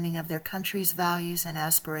understanding of their country's values and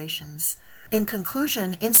aspirations. In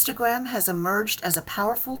conclusion, Instagram has emerged as a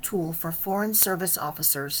powerful tool for Foreign Service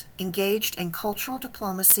officers engaged in cultural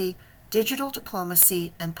diplomacy, digital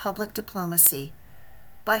diplomacy, and public diplomacy.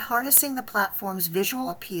 By harnessing the platform's visual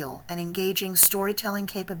appeal and engaging storytelling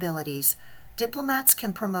capabilities, Diplomats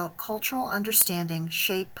can promote cultural understanding,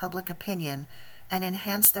 shape public opinion, and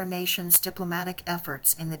enhance their nation's diplomatic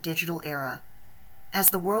efforts in the digital era.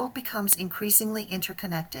 As the world becomes increasingly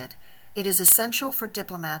interconnected, it is essential for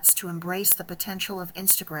diplomats to embrace the potential of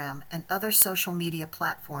Instagram and other social media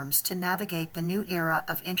platforms to navigate the new era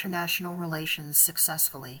of international relations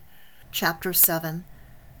successfully. Chapter 7: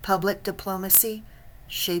 Public Diplomacy,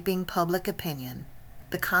 Shaping Public Opinion.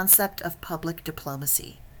 The concept of public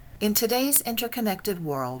diplomacy. In today's interconnected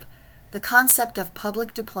world, the concept of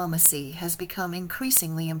public diplomacy has become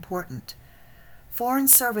increasingly important. Foreign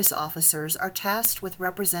service officers are tasked with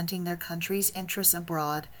representing their country's interests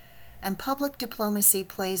abroad, and public diplomacy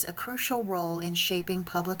plays a crucial role in shaping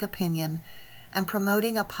public opinion and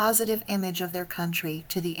promoting a positive image of their country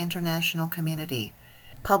to the international community.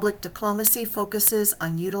 Public diplomacy focuses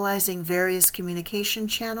on utilizing various communication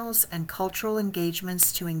channels and cultural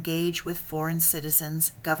engagements to engage with foreign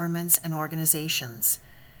citizens, governments, and organizations.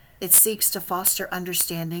 It seeks to foster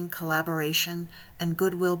understanding, collaboration, and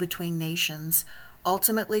goodwill between nations,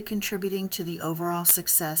 ultimately contributing to the overall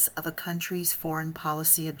success of a country's foreign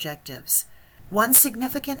policy objectives. One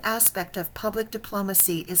significant aspect of public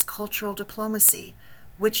diplomacy is cultural diplomacy,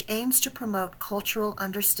 which aims to promote cultural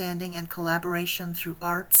understanding and collaboration through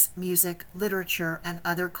arts, music, literature, and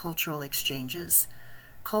other cultural exchanges.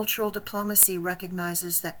 Cultural diplomacy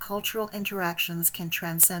recognizes that cultural interactions can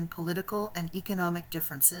transcend political and economic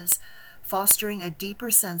differences, fostering a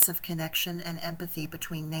deeper sense of connection and empathy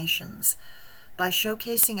between nations. By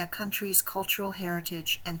showcasing a country's cultural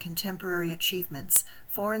heritage and contemporary achievements,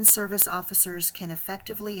 foreign service officers can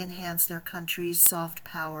effectively enhance their country's soft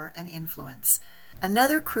power and influence.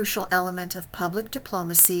 Another crucial element of public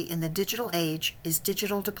diplomacy in the digital age is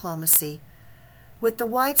digital diplomacy. With the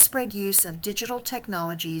widespread use of digital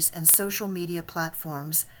technologies and social media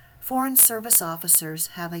platforms, foreign service officers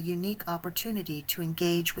have a unique opportunity to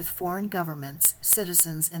engage with foreign governments,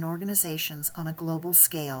 citizens, and organizations on a global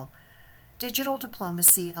scale. Digital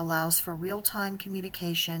diplomacy allows for real-time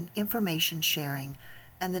communication, information sharing,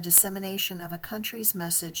 and the dissemination of a country's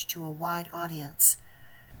message to a wide audience.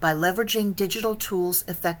 By leveraging digital tools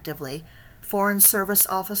effectively, foreign service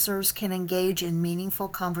officers can engage in meaningful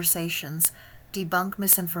conversations, debunk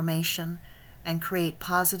misinformation, and create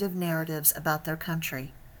positive narratives about their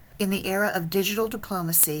country. In the era of digital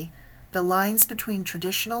diplomacy, the lines between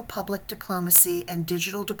traditional public diplomacy and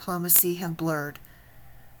digital diplomacy have blurred.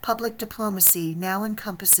 Public diplomacy now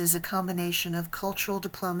encompasses a combination of cultural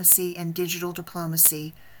diplomacy and digital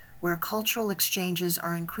diplomacy, where cultural exchanges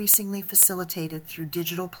are increasingly facilitated through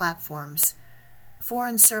digital platforms.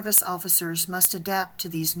 Foreign service officers must adapt to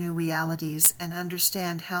these new realities and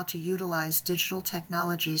understand how to utilize digital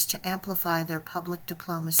technologies to amplify their public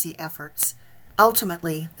diplomacy efforts.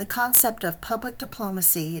 Ultimately, the concept of public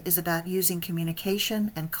diplomacy is about using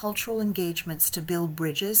communication and cultural engagements to build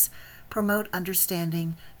bridges, promote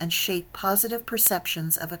understanding, and shape positive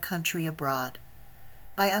perceptions of a country abroad.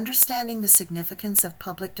 By understanding the significance of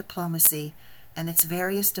public diplomacy and its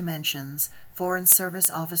various dimensions, foreign service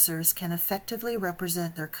officers can effectively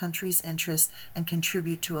represent their country's interests and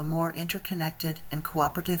contribute to a more interconnected and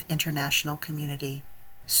cooperative international community.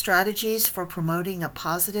 Strategies for promoting a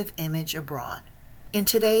positive image abroad. In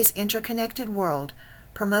today's interconnected world,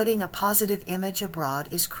 promoting a positive image abroad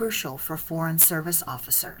is crucial for foreign service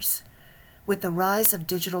officers. With the rise of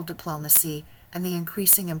digital diplomacy and the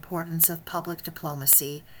increasing importance of public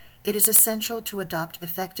diplomacy, it is essential to adopt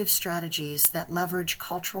effective strategies that leverage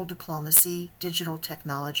cultural diplomacy, digital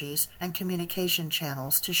technologies, and communication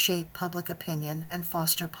channels to shape public opinion and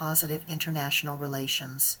foster positive international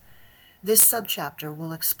relations. This subchapter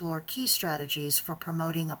will explore key strategies for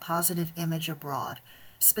promoting a positive image abroad,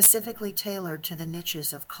 specifically tailored to the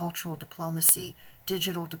niches of cultural diplomacy,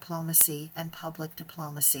 digital diplomacy, and public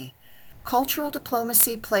diplomacy. Cultural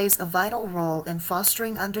diplomacy plays a vital role in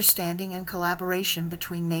fostering understanding and collaboration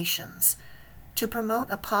between nations. To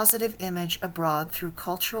promote a positive image abroad through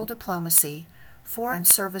cultural diplomacy, foreign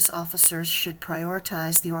service officers should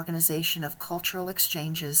prioritize the organization of cultural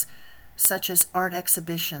exchanges, such as art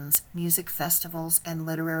exhibitions, music festivals, and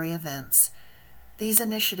literary events. These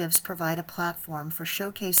initiatives provide a platform for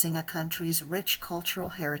showcasing a country's rich cultural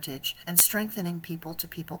heritage and strengthening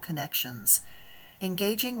people-to-people connections.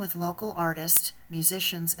 Engaging with local artists,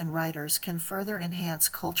 musicians, and writers can further enhance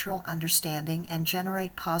cultural understanding and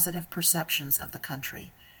generate positive perceptions of the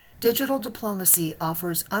country. Digital diplomacy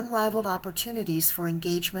offers unrivaled opportunities for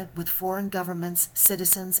engagement with foreign governments,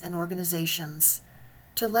 citizens, and organizations.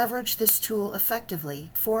 To leverage this tool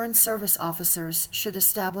effectively, foreign service officers should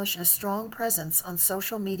establish a strong presence on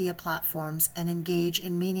social media platforms and engage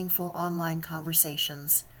in meaningful online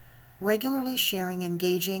conversations. Regularly sharing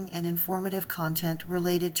engaging and informative content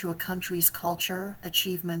related to a country's culture,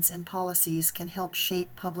 achievements, and policies can help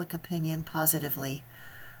shape public opinion positively.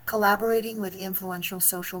 Collaborating with influential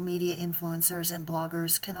social media influencers and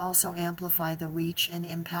bloggers can also amplify the reach and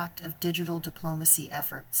impact of digital diplomacy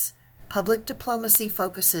efforts. Public diplomacy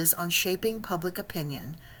focuses on shaping public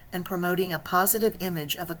opinion and promoting a positive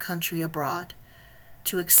image of a country abroad.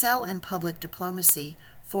 To excel in public diplomacy,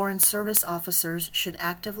 Foreign Service officers should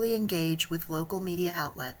actively engage with local media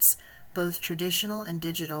outlets, both traditional and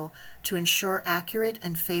digital, to ensure accurate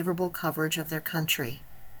and favorable coverage of their country.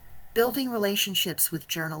 Building relationships with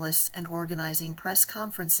journalists and organizing press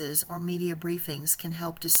conferences or media briefings can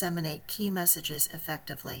help disseminate key messages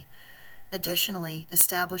effectively. Additionally,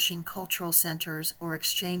 establishing cultural centers or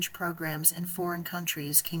exchange programs in foreign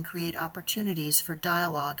countries can create opportunities for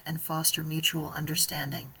dialogue and foster mutual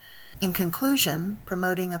understanding. In conclusion,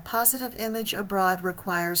 promoting a positive image abroad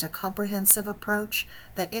requires a comprehensive approach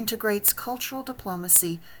that integrates cultural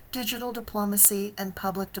diplomacy, digital diplomacy, and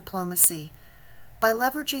public diplomacy. By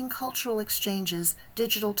leveraging cultural exchanges,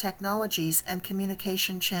 digital technologies, and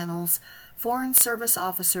communication channels, Foreign Service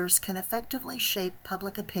officers can effectively shape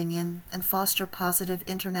public opinion and foster positive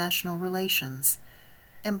international relations.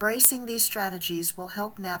 Embracing these strategies will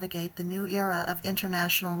help navigate the new era of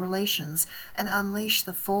international relations and unleash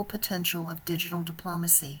the full potential of digital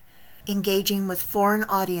diplomacy. Engaging with foreign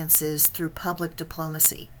audiences through public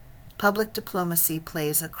diplomacy. Public diplomacy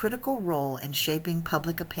plays a critical role in shaping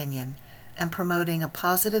public opinion and promoting a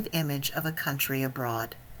positive image of a country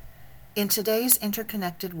abroad. In today's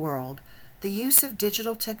interconnected world, the use of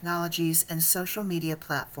digital technologies and social media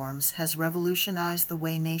platforms has revolutionized the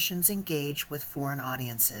way nations engage with foreign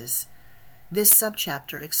audiences. This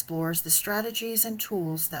subchapter explores the strategies and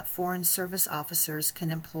tools that Foreign Service officers can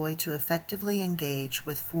employ to effectively engage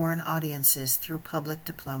with foreign audiences through public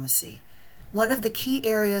diplomacy. One of the key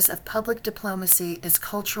areas of public diplomacy is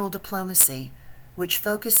cultural diplomacy, which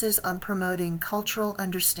focuses on promoting cultural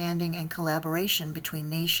understanding and collaboration between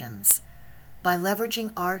nations. By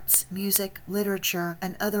leveraging arts, music, literature,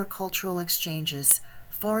 and other cultural exchanges,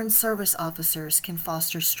 Foreign Service officers can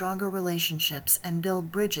foster stronger relationships and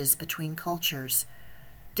build bridges between cultures.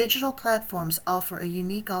 Digital platforms offer a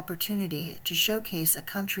unique opportunity to showcase a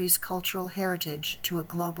country's cultural heritage to a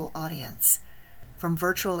global audience. From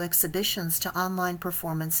virtual exhibitions to online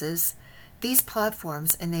performances, these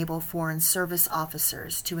platforms enable Foreign Service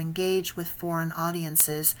officers to engage with foreign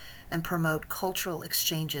audiences and promote cultural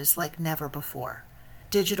exchanges like never before.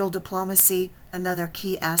 Digital diplomacy, another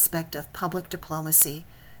key aspect of public diplomacy,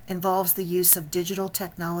 involves the use of digital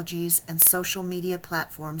technologies and social media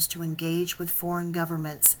platforms to engage with foreign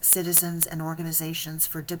governments, citizens, and organizations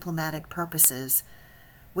for diplomatic purposes.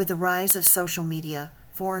 With the rise of social media,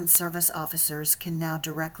 Foreign Service officers can now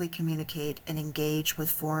directly communicate and engage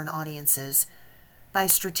with foreign audiences. By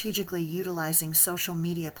strategically utilizing social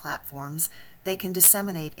media platforms, they can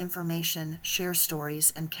disseminate information, share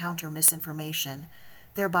stories, and counter misinformation,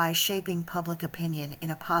 thereby shaping public opinion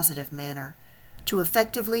in a positive manner. To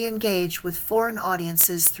effectively engage with foreign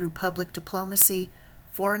audiences through public diplomacy,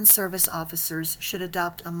 Foreign Service officers should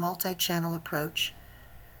adopt a multi-channel approach.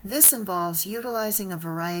 This involves utilizing a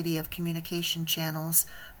variety of communication channels,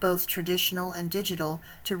 both traditional and digital,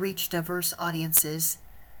 to reach diverse audiences.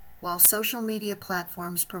 While social media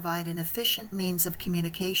platforms provide an efficient means of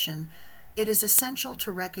communication, it is essential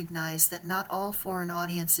to recognize that not all foreign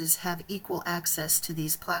audiences have equal access to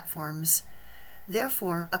these platforms.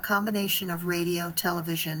 Therefore, a combination of radio,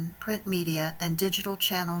 television, print media, and digital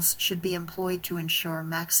channels should be employed to ensure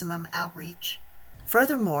maximum outreach.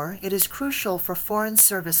 Furthermore, it is crucial for Foreign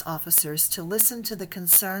Service officers to listen to the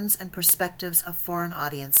concerns and perspectives of foreign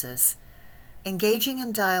audiences. Engaging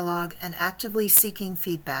in dialogue and actively seeking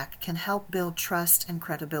feedback can help build trust and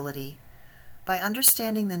credibility. By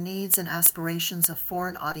understanding the needs and aspirations of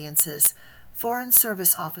foreign audiences, Foreign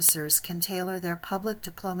Service officers can tailor their public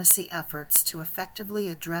diplomacy efforts to effectively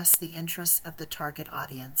address the interests of the target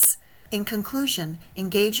audience. In conclusion,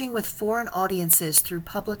 engaging with foreign audiences through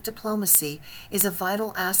public diplomacy is a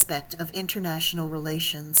vital aspect of international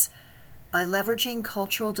relations. By leveraging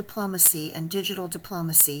cultural diplomacy and digital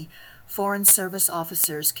diplomacy, Foreign Service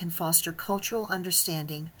officers can foster cultural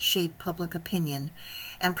understanding, shape public opinion,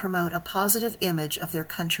 and promote a positive image of their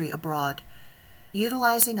country abroad.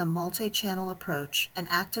 Utilizing a multi-channel approach and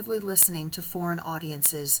actively listening to foreign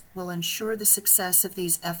audiences will ensure the success of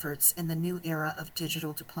these efforts in the new era of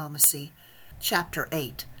digital diplomacy. Chapter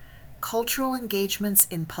 8: Cultural Engagements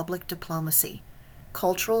in Public Diplomacy.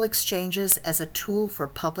 Cultural Exchanges as a Tool for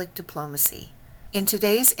Public Diplomacy. In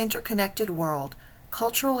today's interconnected world,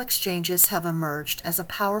 cultural exchanges have emerged as a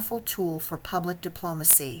powerful tool for public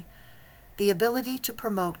diplomacy. The ability to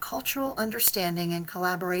promote cultural understanding and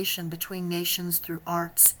collaboration between nations through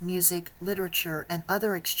arts, music, literature, and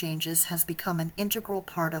other exchanges has become an integral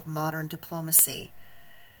part of modern diplomacy.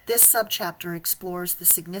 This subchapter explores the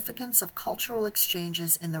significance of cultural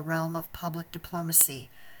exchanges in the realm of public diplomacy,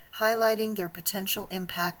 highlighting their potential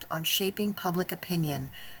impact on shaping public opinion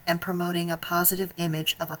and promoting a positive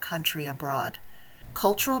image of a country abroad.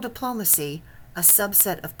 Cultural diplomacy, a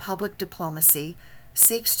subset of public diplomacy,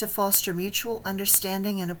 seeks to foster mutual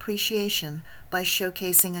understanding and appreciation by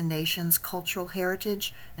showcasing a nation's cultural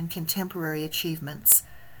heritage and contemporary achievements.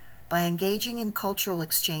 By engaging in cultural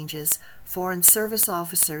exchanges, foreign service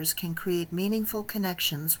officers can create meaningful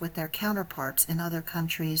connections with their counterparts in other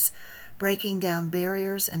countries, breaking down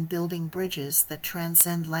barriers and building bridges that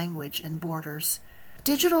transcend language and borders.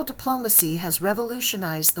 Digital diplomacy has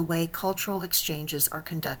revolutionized the way cultural exchanges are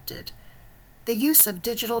conducted. The use of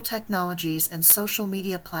digital technologies and social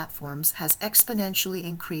media platforms has exponentially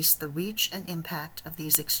increased the reach and impact of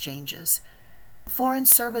these exchanges. Foreign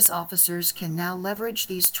service officers can now leverage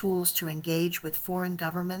these tools to engage with foreign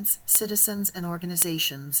governments, citizens, and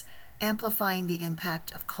organizations, amplifying the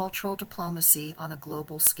impact of cultural diplomacy on a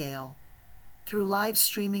global scale. Through live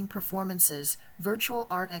streaming performances, virtual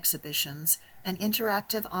art exhibitions, and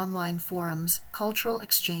interactive online forums, cultural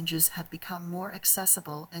exchanges have become more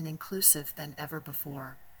accessible and inclusive than ever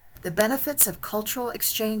before. The benefits of cultural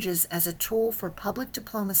exchanges as a tool for public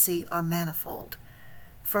diplomacy are manifold.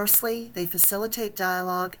 Firstly, they facilitate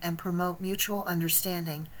dialogue and promote mutual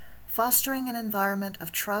understanding, fostering an environment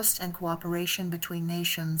of trust and cooperation between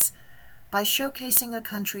nations. By showcasing a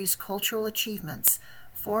country's cultural achievements,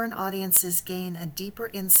 foreign audiences gain a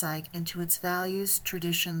deeper insight into its values,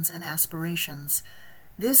 traditions, and aspirations.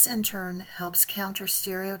 This, in turn, helps counter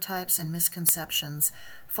stereotypes and misconceptions,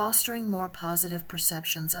 fostering more positive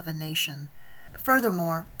perceptions of a nation.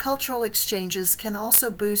 Furthermore, cultural exchanges can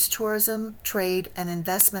also boost tourism, trade, and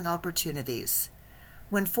investment opportunities.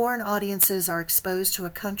 When foreign audiences are exposed to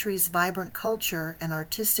a country's vibrant culture and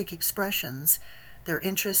artistic expressions, their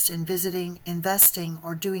interest in visiting, investing,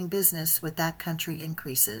 or doing business with that country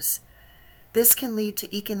increases. This can lead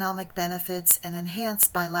to economic benefits and enhance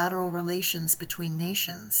bilateral relations between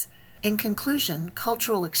nations. In conclusion,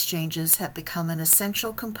 cultural exchanges have become an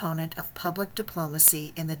essential component of public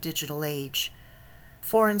diplomacy in the digital age.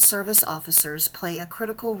 Foreign service officers play a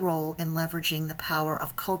critical role in leveraging the power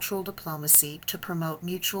of cultural diplomacy to promote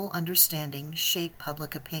mutual understanding, shape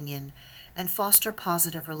public opinion, and foster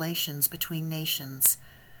positive relations between nations.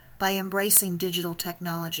 By embracing digital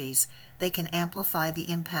technologies, they can amplify the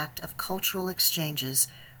impact of cultural exchanges,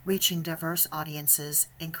 reaching diverse audiences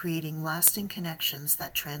and creating lasting connections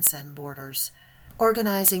that transcend borders.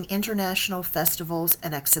 Organizing international festivals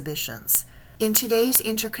and exhibitions. In today's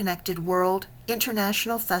interconnected world,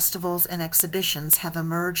 international festivals and exhibitions have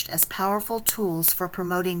emerged as powerful tools for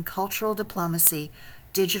promoting cultural diplomacy,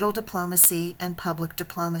 digital diplomacy, and public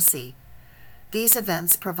diplomacy. These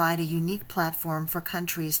events provide a unique platform for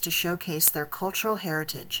countries to showcase their cultural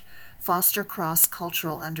heritage, foster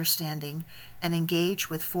cross-cultural understanding, and engage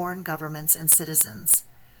with foreign governments and citizens.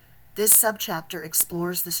 This subchapter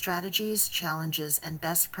explores the strategies, challenges, and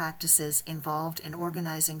best practices involved in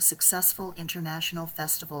organizing successful international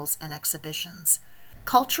festivals and exhibitions.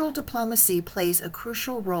 Cultural diplomacy plays a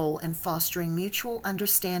crucial role in fostering mutual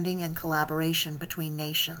understanding and collaboration between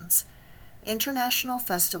nations. International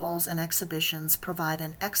festivals and exhibitions provide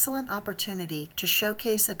an excellent opportunity to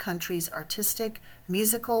showcase a country's artistic,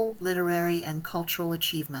 musical, literary, and cultural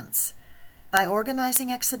achievements. By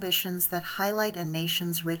organizing exhibitions that highlight a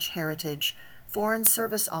nation's rich heritage, foreign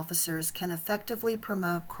service officers can effectively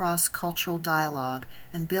promote cross-cultural dialogue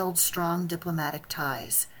and build strong diplomatic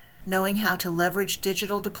ties. Knowing how to leverage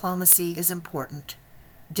digital diplomacy is important.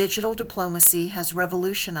 Digital diplomacy has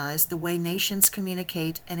revolutionized the way nations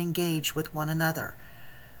communicate and engage with one another.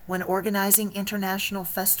 When organizing international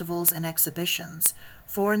festivals and exhibitions,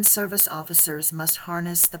 foreign service officers must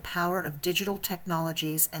harness the power of digital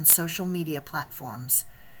technologies and social media platforms.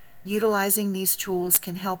 Utilizing these tools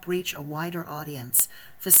can help reach a wider audience,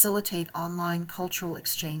 facilitate online cultural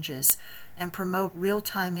exchanges, and promote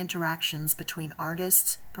real-time interactions between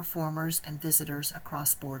artists, performers, and visitors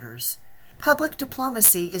across borders. Public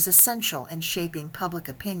diplomacy is essential in shaping public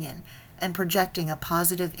opinion and projecting a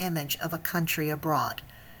positive image of a country abroad.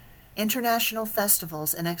 International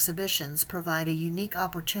festivals and exhibitions provide a unique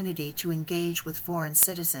opportunity to engage with foreign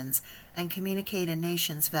citizens and communicate a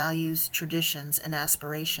nation's values, traditions, and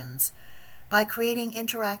aspirations. By creating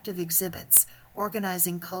interactive exhibits,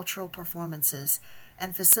 organizing cultural performances,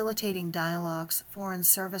 and facilitating dialogues, foreign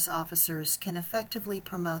service officers can effectively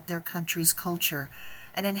promote their country's culture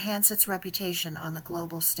and enhance its reputation on the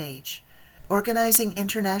global stage. Organizing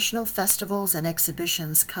international festivals and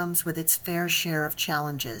exhibitions comes with its fair share of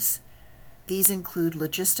challenges. These include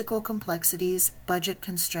logistical complexities, budget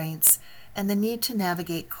constraints, and the need to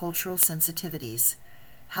navigate cultural sensitivities.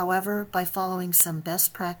 However, by following some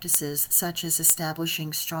best practices such as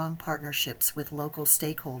establishing strong partnerships with local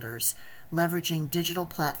stakeholders, leveraging digital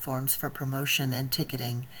platforms for promotion and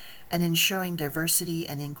ticketing, and ensuring diversity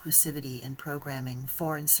and inclusivity in programming,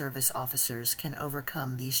 foreign service officers can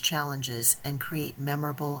overcome these challenges and create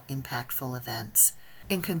memorable, impactful events.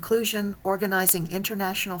 In conclusion, organizing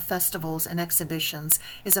international festivals and exhibitions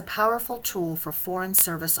is a powerful tool for foreign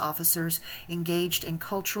service officers engaged in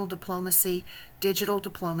cultural diplomacy, digital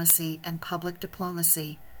diplomacy, and public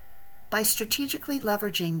diplomacy. By strategically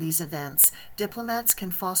leveraging these events, diplomats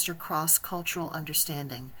can foster cross-cultural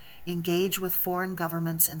understanding, engage with foreign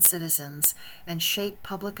governments and citizens, and shape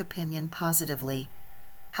public opinion positively.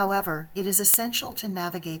 However, it is essential to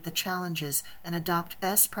navigate the challenges and adopt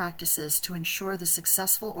best practices to ensure the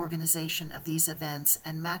successful organization of these events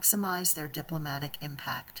and maximize their diplomatic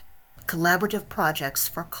impact. Collaborative projects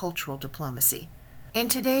for cultural diplomacy. In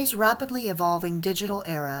today's rapidly evolving digital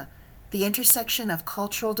era, the intersection of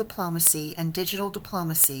cultural diplomacy and digital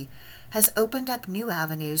diplomacy has opened up new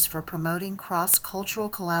avenues for promoting cross-cultural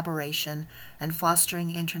collaboration and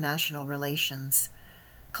fostering international relations.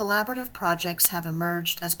 Collaborative projects have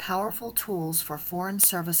emerged as powerful tools for foreign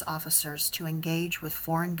service officers to engage with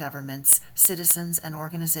foreign governments, citizens, and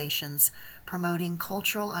organizations, promoting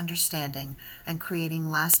cultural understanding and creating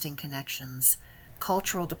lasting connections.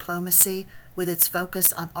 Cultural diplomacy, with its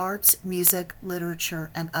focus on arts, music, literature,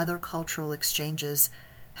 and other cultural exchanges,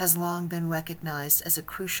 has long been recognized as a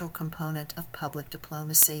crucial component of public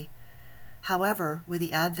diplomacy. However, with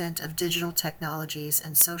the advent of digital technologies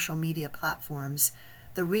and social media platforms,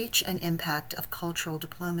 the reach and impact of cultural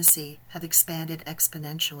diplomacy have expanded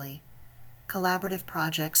exponentially. Collaborative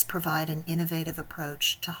projects provide an innovative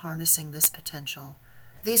approach to harnessing this potential.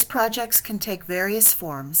 These projects can take various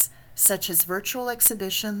forms, such as virtual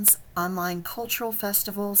exhibitions, online cultural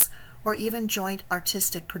festivals, or even joint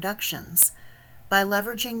artistic productions. By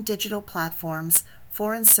leveraging digital platforms,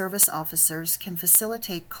 foreign service officers can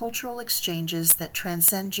facilitate cultural exchanges that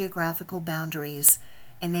transcend geographical boundaries,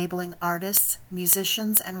 enabling artists,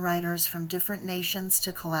 musicians, and writers from different nations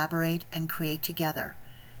to collaborate and create together.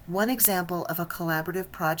 One example of a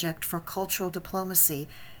collaborative project for cultural diplomacy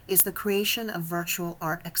is the creation of virtual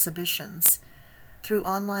art exhibitions. Through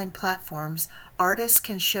online platforms, artists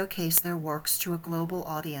can showcase their works to a global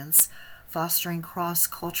audience, fostering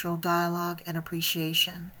cross-cultural dialogue and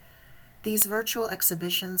appreciation. These virtual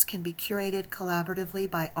exhibitions can be curated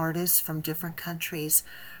collaboratively by artists from different countries,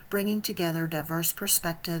 bringing together diverse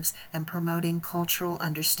perspectives and promoting cultural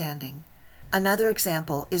understanding. Another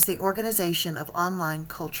example is the organization of online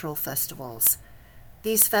cultural festivals.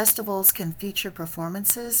 These festivals can feature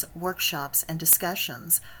performances, workshops, and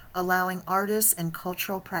discussions, allowing artists and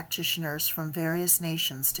cultural practitioners from various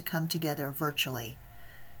nations to come together virtually.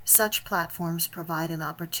 Such platforms provide an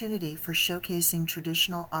opportunity for showcasing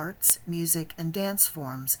traditional arts, music, and dance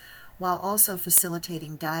forms, while also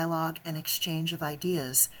facilitating dialogue and exchange of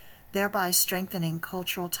ideas, thereby strengthening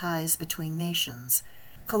cultural ties between nations.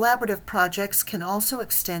 Collaborative projects can also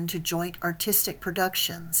extend to joint artistic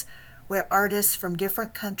productions, where artists from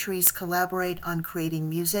different countries collaborate on creating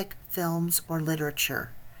music, films, or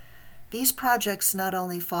literature. These projects not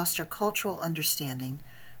only foster cultural understanding,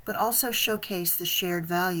 but also showcase the shared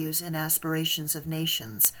values and aspirations of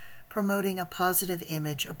nations, promoting a positive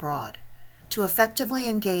image abroad. To effectively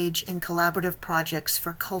engage in collaborative projects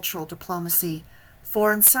for cultural diplomacy,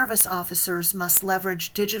 foreign service officers must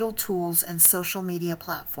leverage digital tools and social media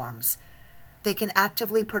platforms. They can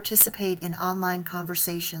actively participate in online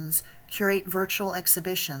conversations, curate virtual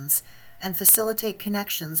exhibitions, and facilitate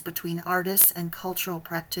connections between artists and cultural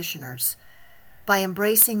practitioners. By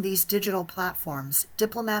embracing these digital platforms,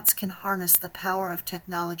 diplomats can harness the power of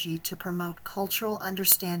technology to promote cultural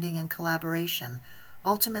understanding and collaboration,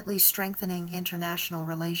 ultimately strengthening international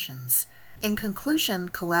relations. In conclusion,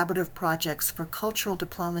 collaborative projects for cultural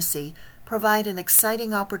diplomacy provide an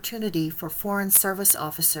exciting opportunity for foreign service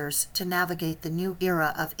officers to navigate the new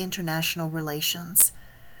era of international relations.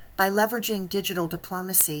 By leveraging digital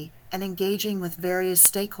diplomacy and engaging with various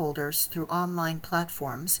stakeholders through online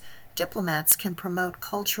platforms, diplomats can promote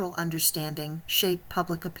cultural understanding, shape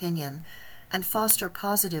public opinion, and foster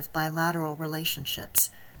positive bilateral relationships.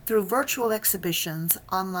 Through virtual exhibitions,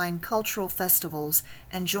 online cultural festivals,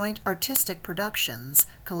 and joint artistic productions,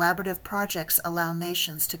 collaborative projects allow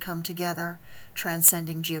nations to come together,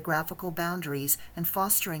 transcending geographical boundaries and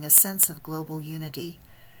fostering a sense of global unity.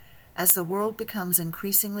 As the world becomes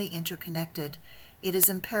increasingly interconnected, it is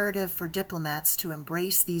imperative for diplomats to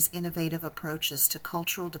embrace these innovative approaches to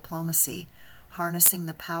cultural diplomacy, harnessing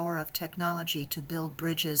the power of technology to build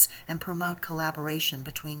bridges and promote collaboration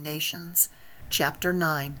between nations. Chapter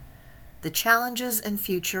 9: The Challenges and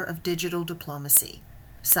Future of Digital Diplomacy.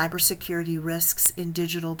 Cybersecurity Risks in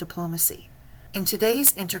Digital Diplomacy. In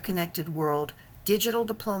today's interconnected world, digital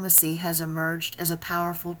diplomacy has emerged as a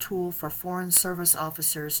powerful tool for foreign service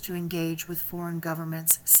officers to engage with foreign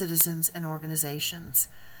governments, citizens, and organizations.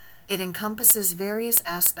 It encompasses various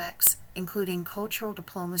aspects, including cultural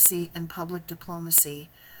diplomacy and public diplomacy,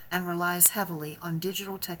 and relies heavily on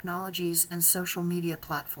digital technologies and social media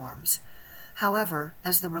platforms. However,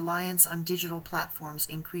 as the reliance on digital platforms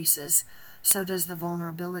increases, so does the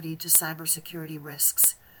vulnerability to cybersecurity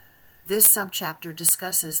risks. This subchapter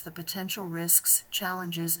discusses the potential risks,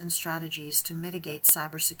 challenges, and strategies to mitigate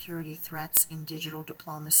cybersecurity threats in digital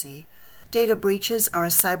diplomacy. Data breaches are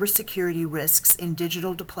cybersecurity risks in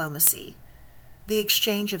digital diplomacy. The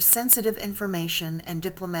exchange of sensitive information and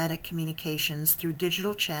diplomatic communications through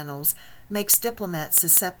digital channels makes diplomats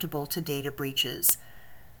susceptible to data breaches.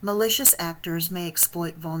 Malicious actors may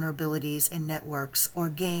exploit vulnerabilities in networks or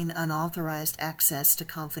gain unauthorized access to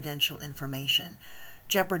confidential information,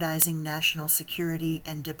 jeopardizing national security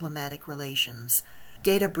and diplomatic relations.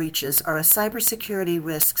 Data breaches are cybersecurity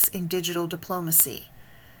risks in digital diplomacy.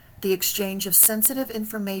 The exchange of sensitive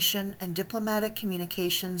information and diplomatic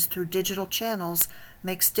communications through digital channels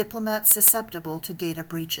makes diplomats susceptible to data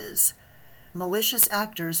breaches. Malicious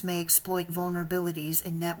actors may exploit vulnerabilities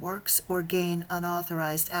in networks or gain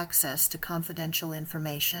unauthorized access to confidential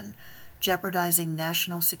information, jeopardizing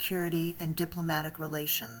national security and diplomatic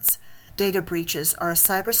relations. Data breaches are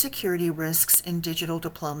cybersecurity risks in digital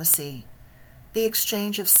diplomacy. The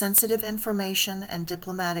exchange of sensitive information and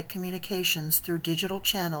diplomatic communications through digital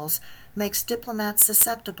channels makes diplomats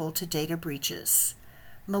susceptible to data breaches.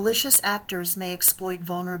 Malicious actors may exploit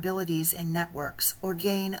vulnerabilities in networks or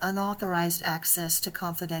gain unauthorized access to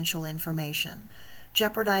confidential information,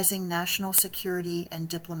 jeopardizing national security and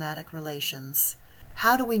diplomatic relations.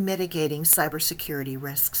 How do we mitigating cybersecurity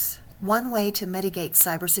risks? One way to mitigate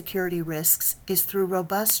cybersecurity risks is through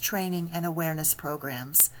robust training and awareness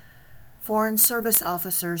programs. Foreign service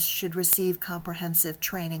officers should receive comprehensive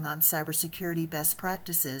training on cybersecurity best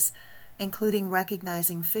practices, including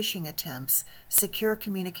recognizing phishing attempts, secure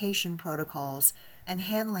communication protocols, and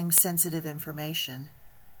handling sensitive information.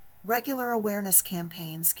 Regular awareness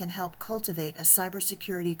campaigns can help cultivate a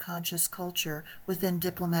cybersecurity conscious culture within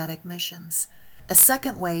diplomatic missions. A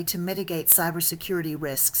second way to mitigate cybersecurity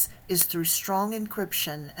risks is through strong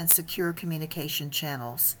encryption and secure communication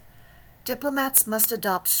channels. Diplomats must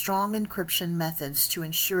adopt strong encryption methods to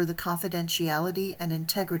ensure the confidentiality and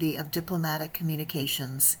integrity of diplomatic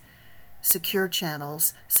communications. Secure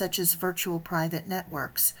channels, such as virtual private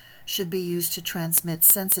networks, should be used to transmit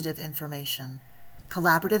sensitive information.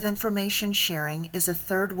 Collaborative information sharing is a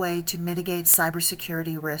third way to mitigate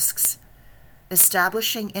cybersecurity risks.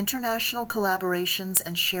 Establishing international collaborations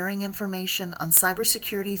and sharing information on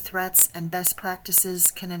cybersecurity threats and best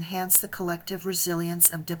practices can enhance the collective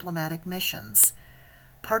resilience of diplomatic missions.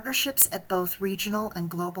 Partnerships at both regional and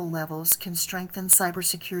global levels can strengthen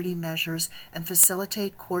cybersecurity measures and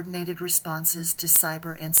facilitate coordinated responses to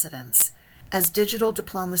cyber incidents. As digital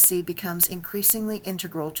diplomacy becomes increasingly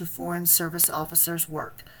integral to foreign service officers'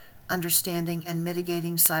 work, understanding and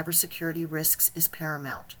mitigating cybersecurity risks is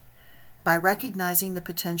paramount. By recognizing the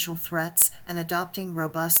potential threats and adopting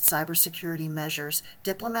robust cybersecurity measures,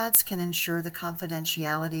 diplomats can ensure the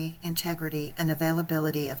confidentiality, integrity, and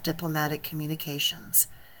availability of diplomatic communications.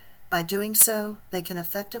 By doing so, they can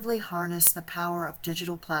effectively harness the power of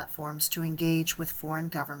digital platforms to engage with foreign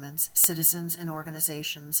governments, citizens, and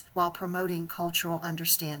organizations while promoting cultural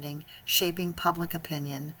understanding, shaping public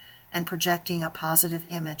opinion, and projecting a positive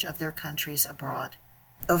image of their countries abroad.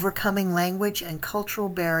 Overcoming language and cultural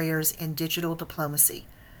barriers in digital diplomacy.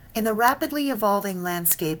 In the rapidly evolving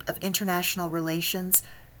landscape of international relations,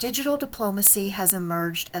 digital diplomacy has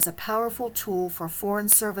emerged as a powerful tool for foreign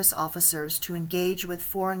service officers to engage with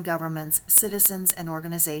foreign governments, citizens, and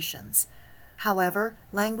organizations. However,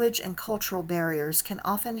 language and cultural barriers can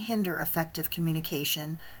often hinder effective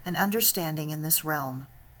communication and understanding in this realm.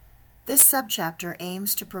 This subchapter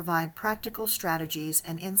aims to provide practical strategies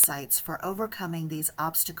and insights for overcoming these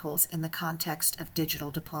obstacles in the context of digital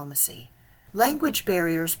diplomacy. Language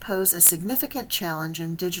barriers pose a significant challenge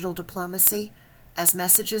in digital diplomacy, as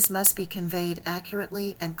messages must be conveyed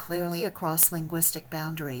accurately and clearly across linguistic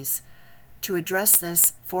boundaries. To address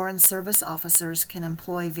this, Foreign Service officers can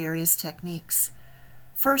employ various techniques.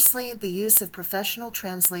 Firstly, the use of professional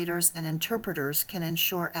translators and interpreters can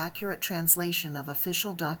ensure accurate translation of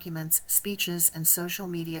official documents, speeches, and social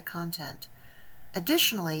media content.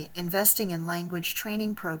 Additionally, investing in language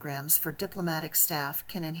training programs for diplomatic staff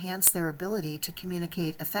can enhance their ability to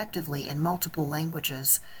communicate effectively in multiple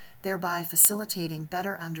languages, thereby facilitating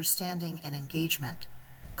better understanding and engagement.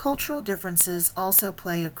 Cultural differences also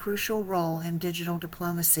play a crucial role in digital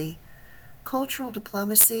diplomacy. Cultural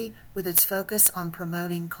diplomacy, with its focus on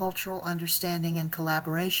promoting cultural understanding and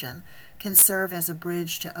collaboration, can serve as a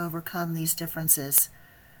bridge to overcome these differences.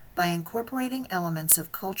 By incorporating elements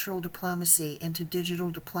of cultural diplomacy into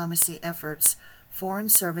digital diplomacy efforts, Foreign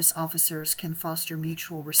Service officers can foster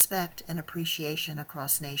mutual respect and appreciation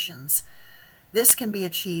across nations. This can be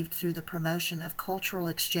achieved through the promotion of cultural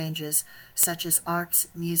exchanges such as arts,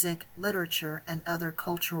 music, literature, and other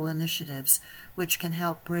cultural initiatives, which can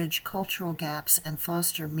help bridge cultural gaps and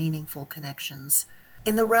foster meaningful connections.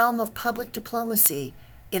 In the realm of public diplomacy,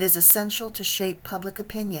 it is essential to shape public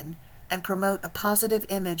opinion and promote a positive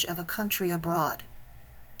image of a country abroad.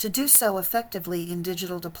 To do so effectively in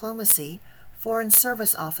digital diplomacy, Foreign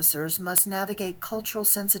Service officers must navigate cultural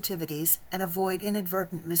sensitivities and avoid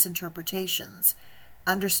inadvertent misinterpretations.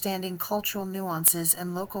 Understanding cultural nuances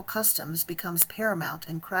and local customs becomes paramount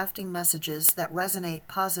in crafting messages that resonate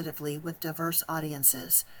positively with diverse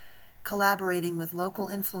audiences. Collaborating with local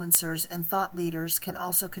influencers and thought leaders can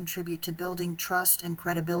also contribute to building trust and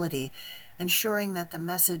credibility, ensuring that the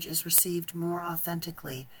message is received more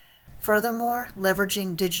authentically. Furthermore,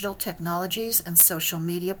 leveraging digital technologies and social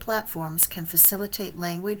media platforms can facilitate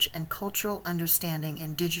language and cultural understanding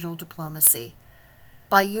in digital diplomacy.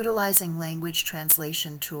 By utilizing language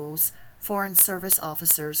translation tools, Foreign Service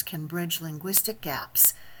officers can bridge linguistic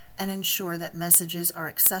gaps and ensure that messages are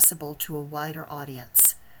accessible to a wider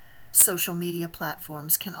audience. Social media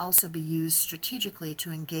platforms can also be used strategically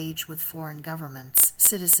to engage with foreign governments,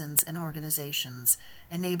 citizens, and organizations,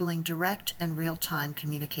 enabling direct and real-time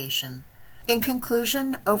communication. In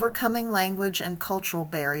conclusion, overcoming language and cultural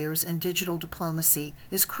barriers in digital diplomacy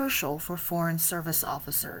is crucial for Foreign Service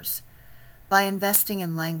officers. By investing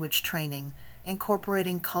in language training,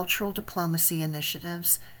 incorporating cultural diplomacy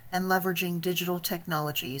initiatives, and leveraging digital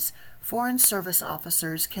technologies, Foreign Service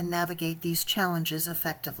officers can navigate these challenges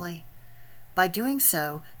effectively. By doing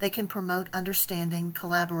so, they can promote understanding,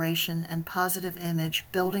 collaboration, and positive image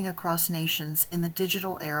building across nations in the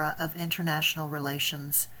digital era of international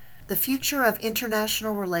relations. The future of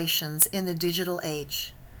international relations in the digital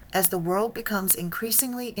age. As the world becomes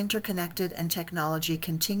increasingly interconnected and technology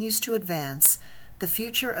continues to advance, the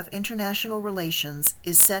future of international relations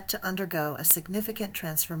is set to undergo a significant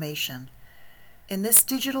transformation. In this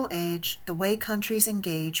digital age, the way countries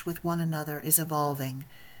engage with one another is evolving,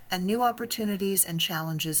 and new opportunities and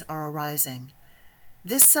challenges are arising.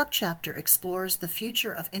 This subchapter explores the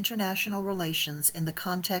future of international relations in the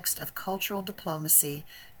context of cultural diplomacy,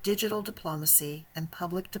 digital diplomacy, and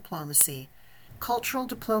public diplomacy. Cultural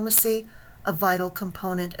diplomacy, a vital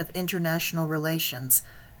component of international relations,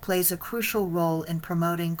 plays a crucial role in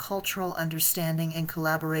promoting cultural understanding and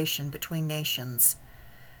collaboration between nations.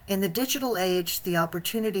 In the digital age, the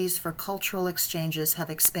opportunities for cultural exchanges have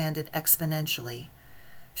expanded exponentially.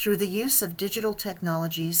 Through the use of digital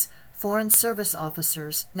technologies, Foreign Service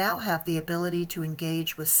officers now have the ability to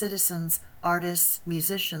engage with citizens, artists,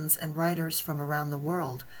 musicians, and writers from around the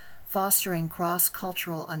world, fostering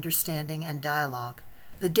cross-cultural understanding and dialogue.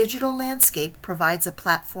 The digital landscape provides a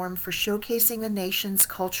platform for showcasing the nation's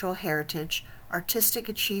cultural heritage, artistic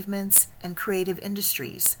achievements, and creative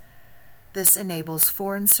industries. This enables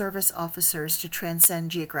Foreign Service officers to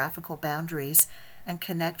transcend geographical boundaries and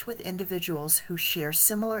connect with individuals who share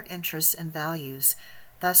similar interests and values,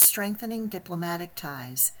 thus strengthening diplomatic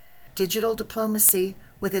ties. Digital diplomacy,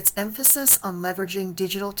 with its emphasis on leveraging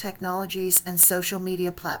digital technologies and social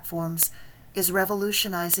media platforms, is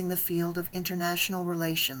revolutionizing the field of international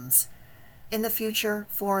relations. In the future,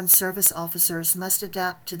 Foreign Service officers must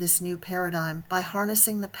adapt to this new paradigm by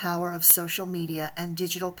harnessing the power of social media and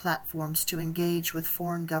digital platforms to engage with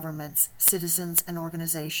foreign governments, citizens, and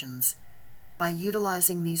organizations. By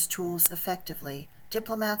utilizing these tools effectively,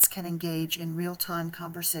 diplomats can engage in real-time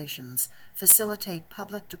conversations, facilitate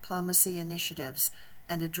public diplomacy initiatives,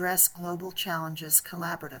 and address global challenges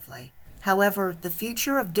collaboratively. However, the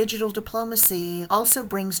future of digital diplomacy also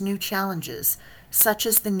brings new challenges, such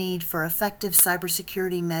as the need for effective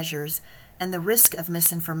cybersecurity measures and the risk of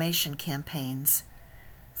misinformation campaigns.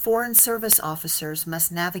 Foreign service officers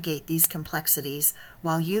must navigate these complexities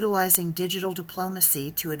while utilizing digital diplomacy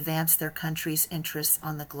to advance their country's interests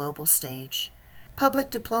on the global stage. Public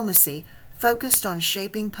diplomacy, focused on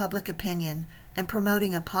shaping public opinion and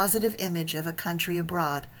promoting a positive image of a country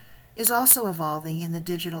abroad, is also evolving in the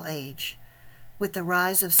digital age. With the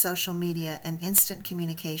rise of social media and instant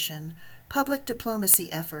communication, public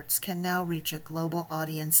diplomacy efforts can now reach a global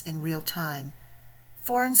audience in real time.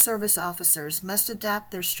 Foreign service officers must adapt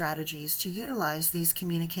their strategies to utilize these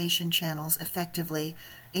communication channels effectively,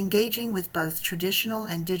 engaging with both traditional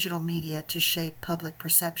and digital media to shape public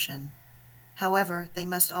perception. However, they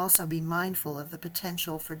must also be mindful of the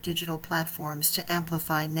potential for digital platforms to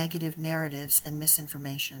amplify negative narratives and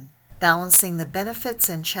misinformation. Balancing the benefits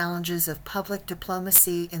and challenges of public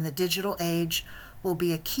diplomacy in the digital age will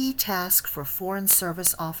be a key task for foreign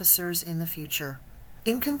service officers in the future.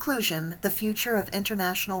 In conclusion, the future of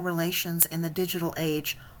international relations in the digital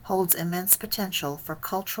age holds immense potential for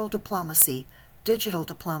cultural diplomacy, digital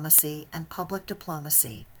diplomacy, and public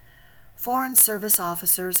diplomacy. Foreign service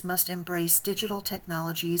officers must embrace digital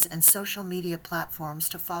technologies and social media platforms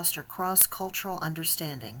to foster cross-cultural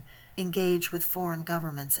understanding, engage with foreign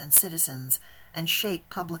governments and citizens, and shape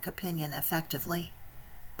public opinion effectively.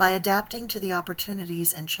 By adapting to the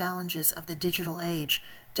opportunities and challenges of the digital age,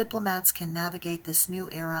 diplomats can navigate this new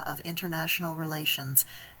era of international relations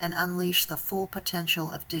and unleash the full potential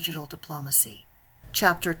of digital diplomacy.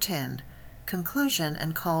 Chapter 10. Conclusion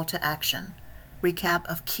and Call to Action. Recap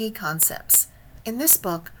of Key Concepts. In this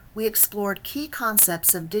book, we explored key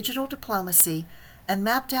concepts of digital diplomacy and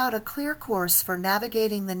mapped out a clear course for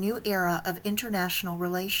navigating the new era of international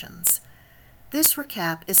relations. This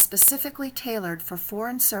recap is specifically tailored for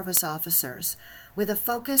foreign service officers, with a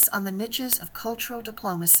focus on the niches of cultural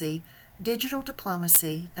diplomacy, digital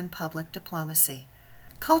diplomacy, and public diplomacy.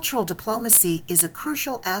 Cultural diplomacy is a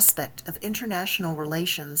crucial aspect of international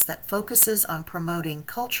relations that focuses on promoting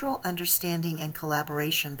cultural understanding and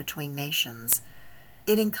collaboration between nations.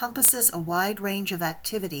 It encompasses a wide range of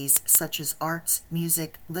activities such as arts,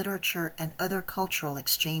 music, literature, and other cultural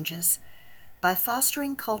exchanges. By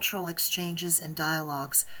fostering cultural exchanges and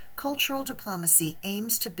dialogues, cultural diplomacy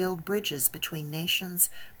aims to build bridges between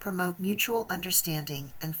nations, promote mutual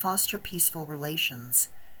understanding, and foster peaceful relations.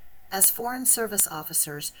 As foreign service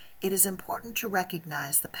officers, it is important to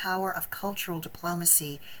recognize the power of cultural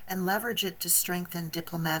diplomacy and leverage it to strengthen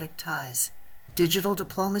diplomatic ties. Digital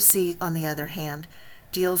diplomacy, on the other hand,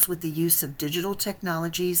 deals with the use of digital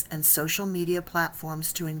technologies and social media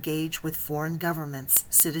platforms to engage with foreign governments,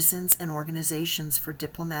 citizens, and organizations for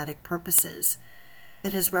diplomatic purposes.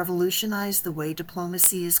 It has revolutionized the way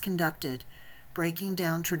diplomacy is conducted, breaking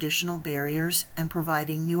down traditional barriers and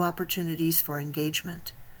providing new opportunities for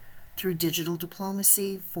engagement. Through digital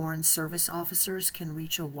diplomacy, foreign service officers can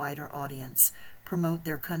reach a wider audience, promote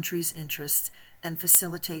their country's interests, and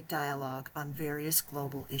facilitate dialogue on various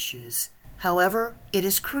global issues. However, it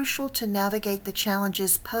is crucial to navigate the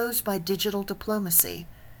challenges posed by digital diplomacy,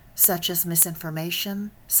 such as misinformation,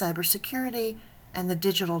 cybersecurity, and the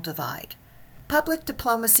digital divide. Public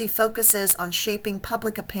diplomacy focuses on shaping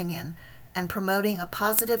public opinion and promoting a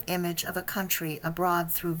positive image of a country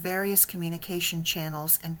abroad through various communication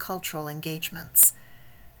channels and cultural engagements.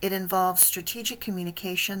 It involves strategic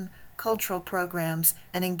communication, cultural programs,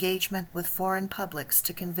 and engagement with foreign publics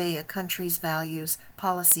to convey a country's values,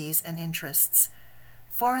 policies, and interests.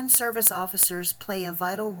 Foreign service officers play a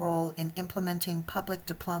vital role in implementing public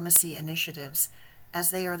diplomacy initiatives, as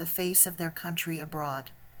they are the face of their country abroad.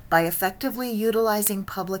 By effectively utilizing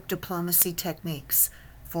public diplomacy techniques,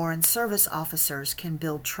 foreign service officers can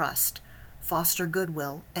build trust, foster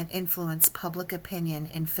goodwill, and influence public opinion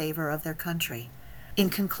in favor of their country. In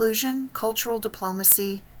conclusion, cultural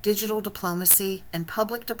diplomacy, digital diplomacy, and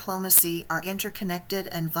public diplomacy are interconnected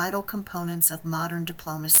and vital components of modern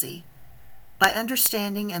diplomacy. By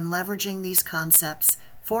understanding and leveraging these concepts,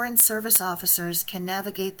 foreign service officers can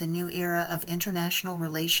navigate the new era of international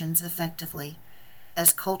relations effectively.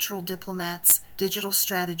 As cultural diplomats, digital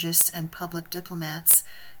strategists, and public diplomats,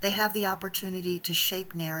 they have the opportunity to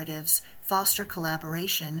shape narratives, foster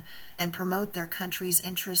collaboration, and promote their country's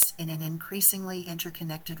interests in an increasingly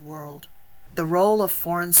interconnected world. The role of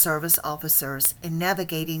foreign service officers in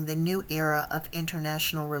navigating the new era of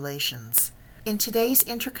international relations. In today's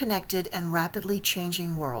interconnected and rapidly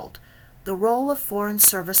changing world, the role of foreign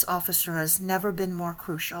service officer has never been more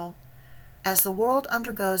crucial. As the world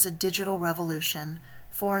undergoes a digital revolution,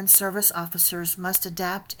 foreign service officers must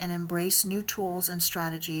adapt and embrace new tools and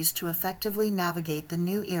strategies to effectively navigate the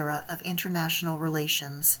new era of international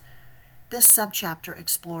relations. This subchapter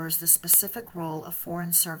explores the specific role of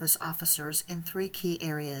Foreign Service officers in three key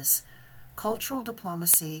areas: cultural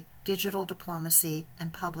diplomacy, digital diplomacy,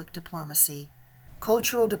 and public diplomacy.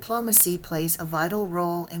 Cultural diplomacy plays a vital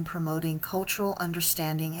role in promoting cultural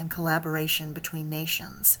understanding and collaboration between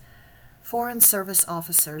nations. Foreign Service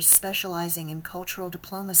officers specializing in cultural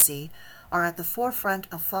diplomacy are at the forefront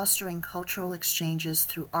of fostering cultural exchanges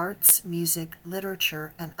through arts, music,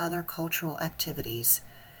 literature, and other cultural activities.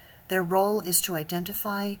 Their role is to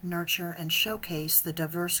identify, nurture, and showcase the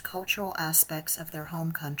diverse cultural aspects of their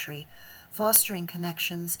home country, fostering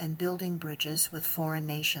connections and building bridges with foreign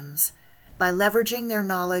nations. By leveraging their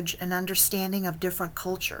knowledge and understanding of different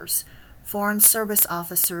cultures, Foreign Service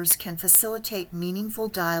officers can facilitate meaningful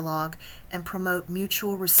dialogue and promote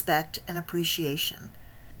mutual respect and appreciation.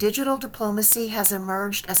 Digital diplomacy has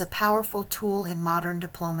emerged as a powerful tool in modern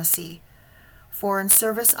diplomacy. Foreign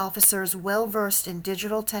Service officers well-versed in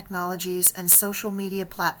digital technologies and social media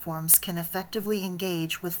platforms can effectively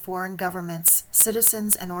engage with foreign governments,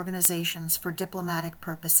 citizens, and organizations for diplomatic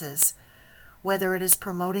purposes. Whether it is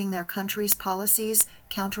promoting their country's policies,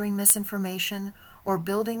 countering misinformation, or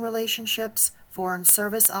building relationships, Foreign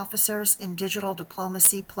Service officers in digital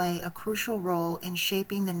diplomacy play a crucial role in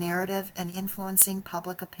shaping the narrative and influencing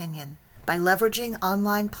public opinion. By leveraging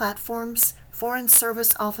online platforms, Foreign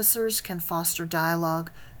Service officers can foster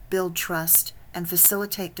dialogue, build trust, and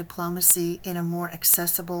facilitate diplomacy in a more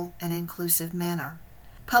accessible and inclusive manner.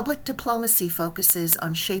 Public diplomacy focuses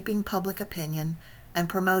on shaping public opinion and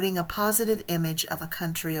promoting a positive image of a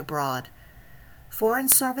country abroad. Foreign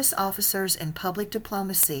Service officers in public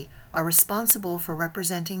diplomacy are responsible for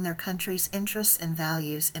representing their country's interests and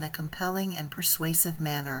values in a compelling and persuasive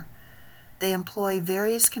manner. They employ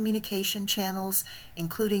various communication channels,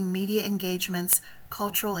 including media engagements,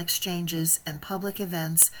 cultural exchanges, and public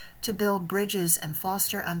events, to build bridges and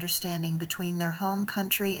foster understanding between their home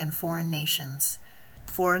country and foreign nations.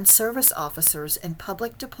 Foreign Service officers in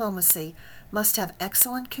public diplomacy must have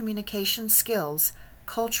excellent communication skills,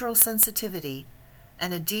 cultural sensitivity,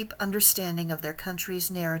 and a deep understanding of their country's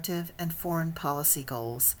narrative and foreign policy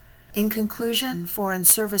goals. In conclusion, Foreign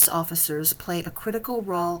Service officers play a critical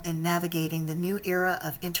role in navigating the new era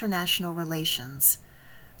of international relations.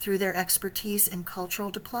 Through their expertise in cultural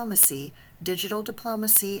diplomacy, digital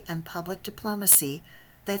diplomacy, and public diplomacy,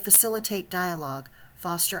 they facilitate dialogue,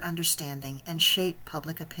 foster understanding, and shape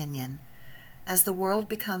public opinion. As the world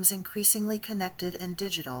becomes increasingly connected and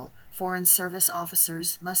digital, Foreign Service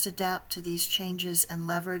officers must adapt to these changes and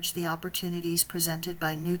leverage the opportunities presented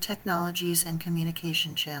by new technologies and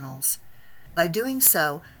communication channels. By doing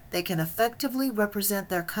so, they can effectively represent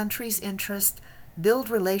their country's interests, build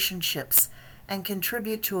relationships, and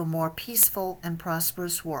contribute to a more peaceful and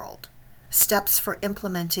prosperous world. Steps for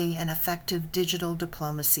implementing an effective digital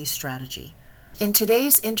diplomacy strategy. In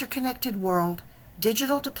today's interconnected world,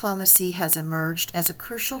 digital diplomacy has emerged as a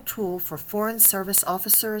crucial tool for Foreign Service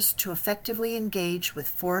officers to effectively engage with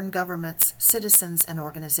foreign governments, citizens, and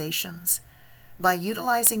organizations. By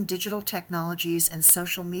utilizing digital technologies and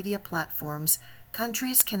social media platforms,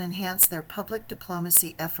 countries can enhance their public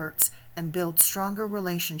diplomacy efforts and build stronger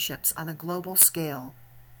relationships on a global scale.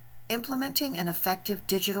 Implementing an effective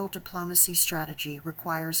digital diplomacy strategy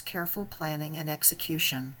requires careful planning and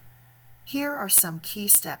execution. Here are some key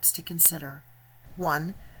steps to consider.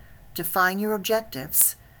 1. Define your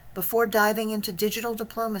objectives. Before diving into digital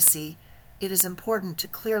diplomacy, it is important to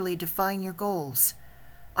clearly define your goals.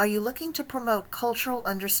 Are you looking to promote cultural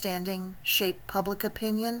understanding, shape public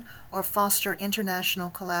opinion, or foster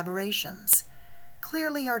international collaborations?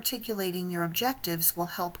 Clearly articulating your objectives will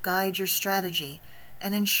help guide your strategy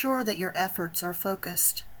and ensure that your efforts are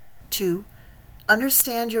focused. 2.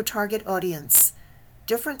 Understand your target audience.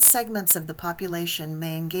 Different segments of the population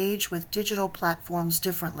may engage with digital platforms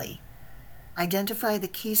differently. Identify the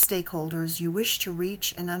key stakeholders you wish to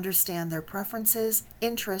reach and understand their preferences,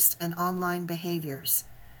 interests, and online behaviors.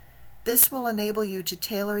 This will enable you to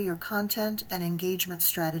tailor your content and engagement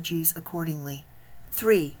strategies accordingly.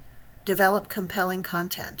 3. Develop compelling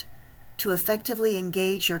content. To effectively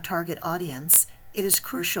engage your target audience, it is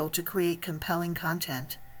crucial to create compelling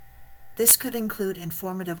content. This could include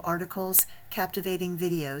informative articles, captivating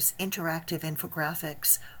videos, interactive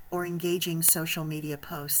infographics, or engaging social media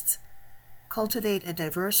posts. Cultivate a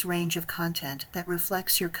diverse range of content that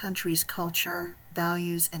reflects your country's culture,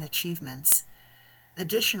 values, and achievements.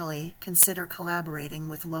 Additionally, consider collaborating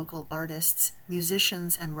with local artists,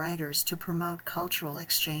 musicians, and writers to promote cultural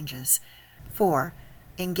exchanges. 4.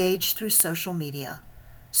 Engage through social media.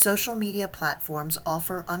 Social media platforms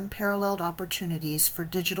offer unparalleled opportunities for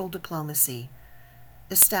digital diplomacy.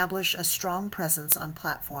 Establish a strong presence on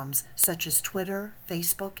platforms such as Twitter,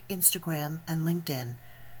 Facebook, Instagram, and LinkedIn.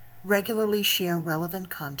 Regularly share relevant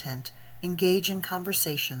content, engage in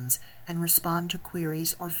conversations, and respond to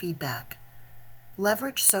queries or feedback.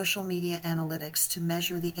 Leverage social media analytics to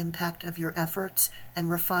measure the impact of your efforts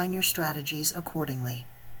and refine your strategies accordingly.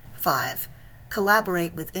 5.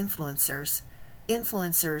 Collaborate with influencers.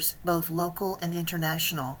 Influencers, both local and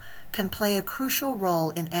international, can play a crucial role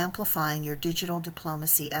in amplifying your digital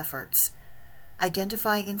diplomacy efforts.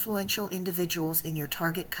 Identify influential individuals in your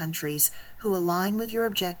target countries who align with your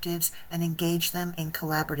objectives and engage them in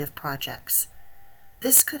collaborative projects.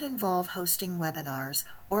 This could involve hosting webinars,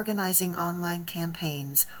 organizing online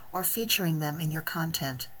campaigns, or featuring them in your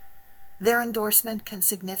content. Their endorsement can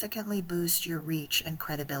significantly boost your reach and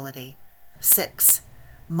credibility. 6.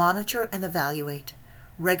 Monitor and evaluate.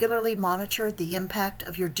 Regularly monitor the impact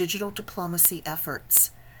of your digital diplomacy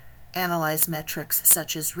efforts. Analyze metrics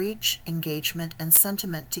such as reach, engagement, and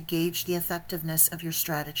sentiment to gauge the effectiveness of your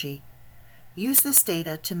strategy. Use this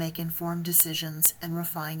data to make informed decisions and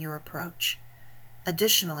refine your approach.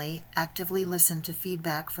 Additionally, actively listen to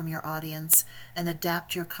feedback from your audience and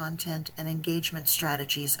adapt your content and engagement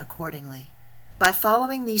strategies accordingly. By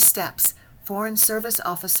following these steps, Foreign Service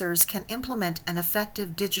officers can implement an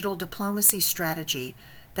effective digital diplomacy strategy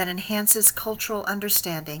that enhances cultural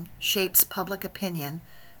understanding, shapes public opinion,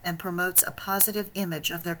 and promotes a positive image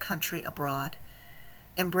of their country abroad.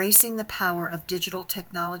 Embracing the power of digital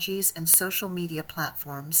technologies and social media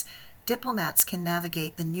platforms, diplomats can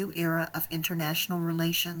navigate the new era of international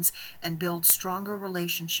relations and build stronger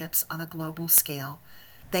relationships on a global scale.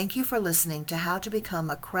 Thank you for listening to How to Become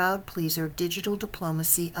a Crowd Pleaser Digital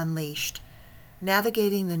Diplomacy Unleashed.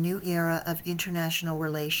 Navigating the New Era of International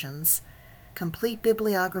Relations. Complete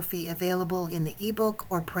bibliography available in the ebook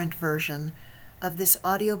or print version of this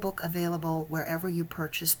audiobook, available wherever you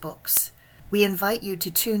purchase books. We invite you to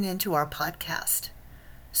tune into our podcast.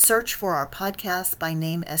 Search for our podcast by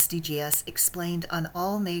name SDGS Explained on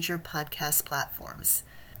all major podcast platforms.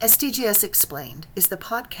 SDGS Explained is the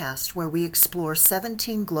podcast where we explore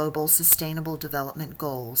 17 global sustainable development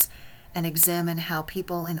goals and examine how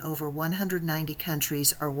people in over 190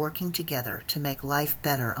 countries are working together to make life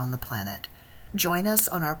better on the planet. Join us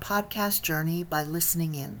on our podcast journey by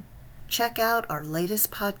listening in. Check out our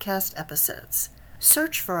latest podcast episodes.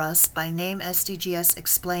 Search for us by name SDGS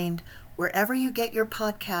Explained wherever you get your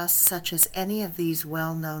podcasts, such as any of these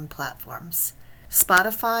well-known platforms: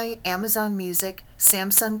 Spotify, Amazon Music,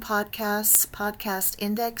 Samsung Podcasts, Podcast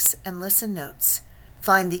Index, and Listen Notes.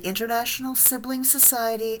 Find the International Sibling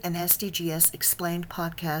Society and SDGS Explained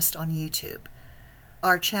podcast on YouTube.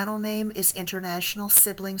 Our channel name is International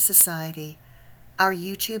Sibling Society. Our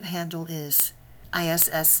YouTube handle is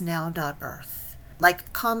issnow.earth.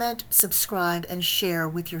 Like, comment, subscribe, and share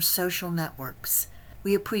with your social networks.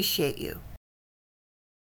 We appreciate you.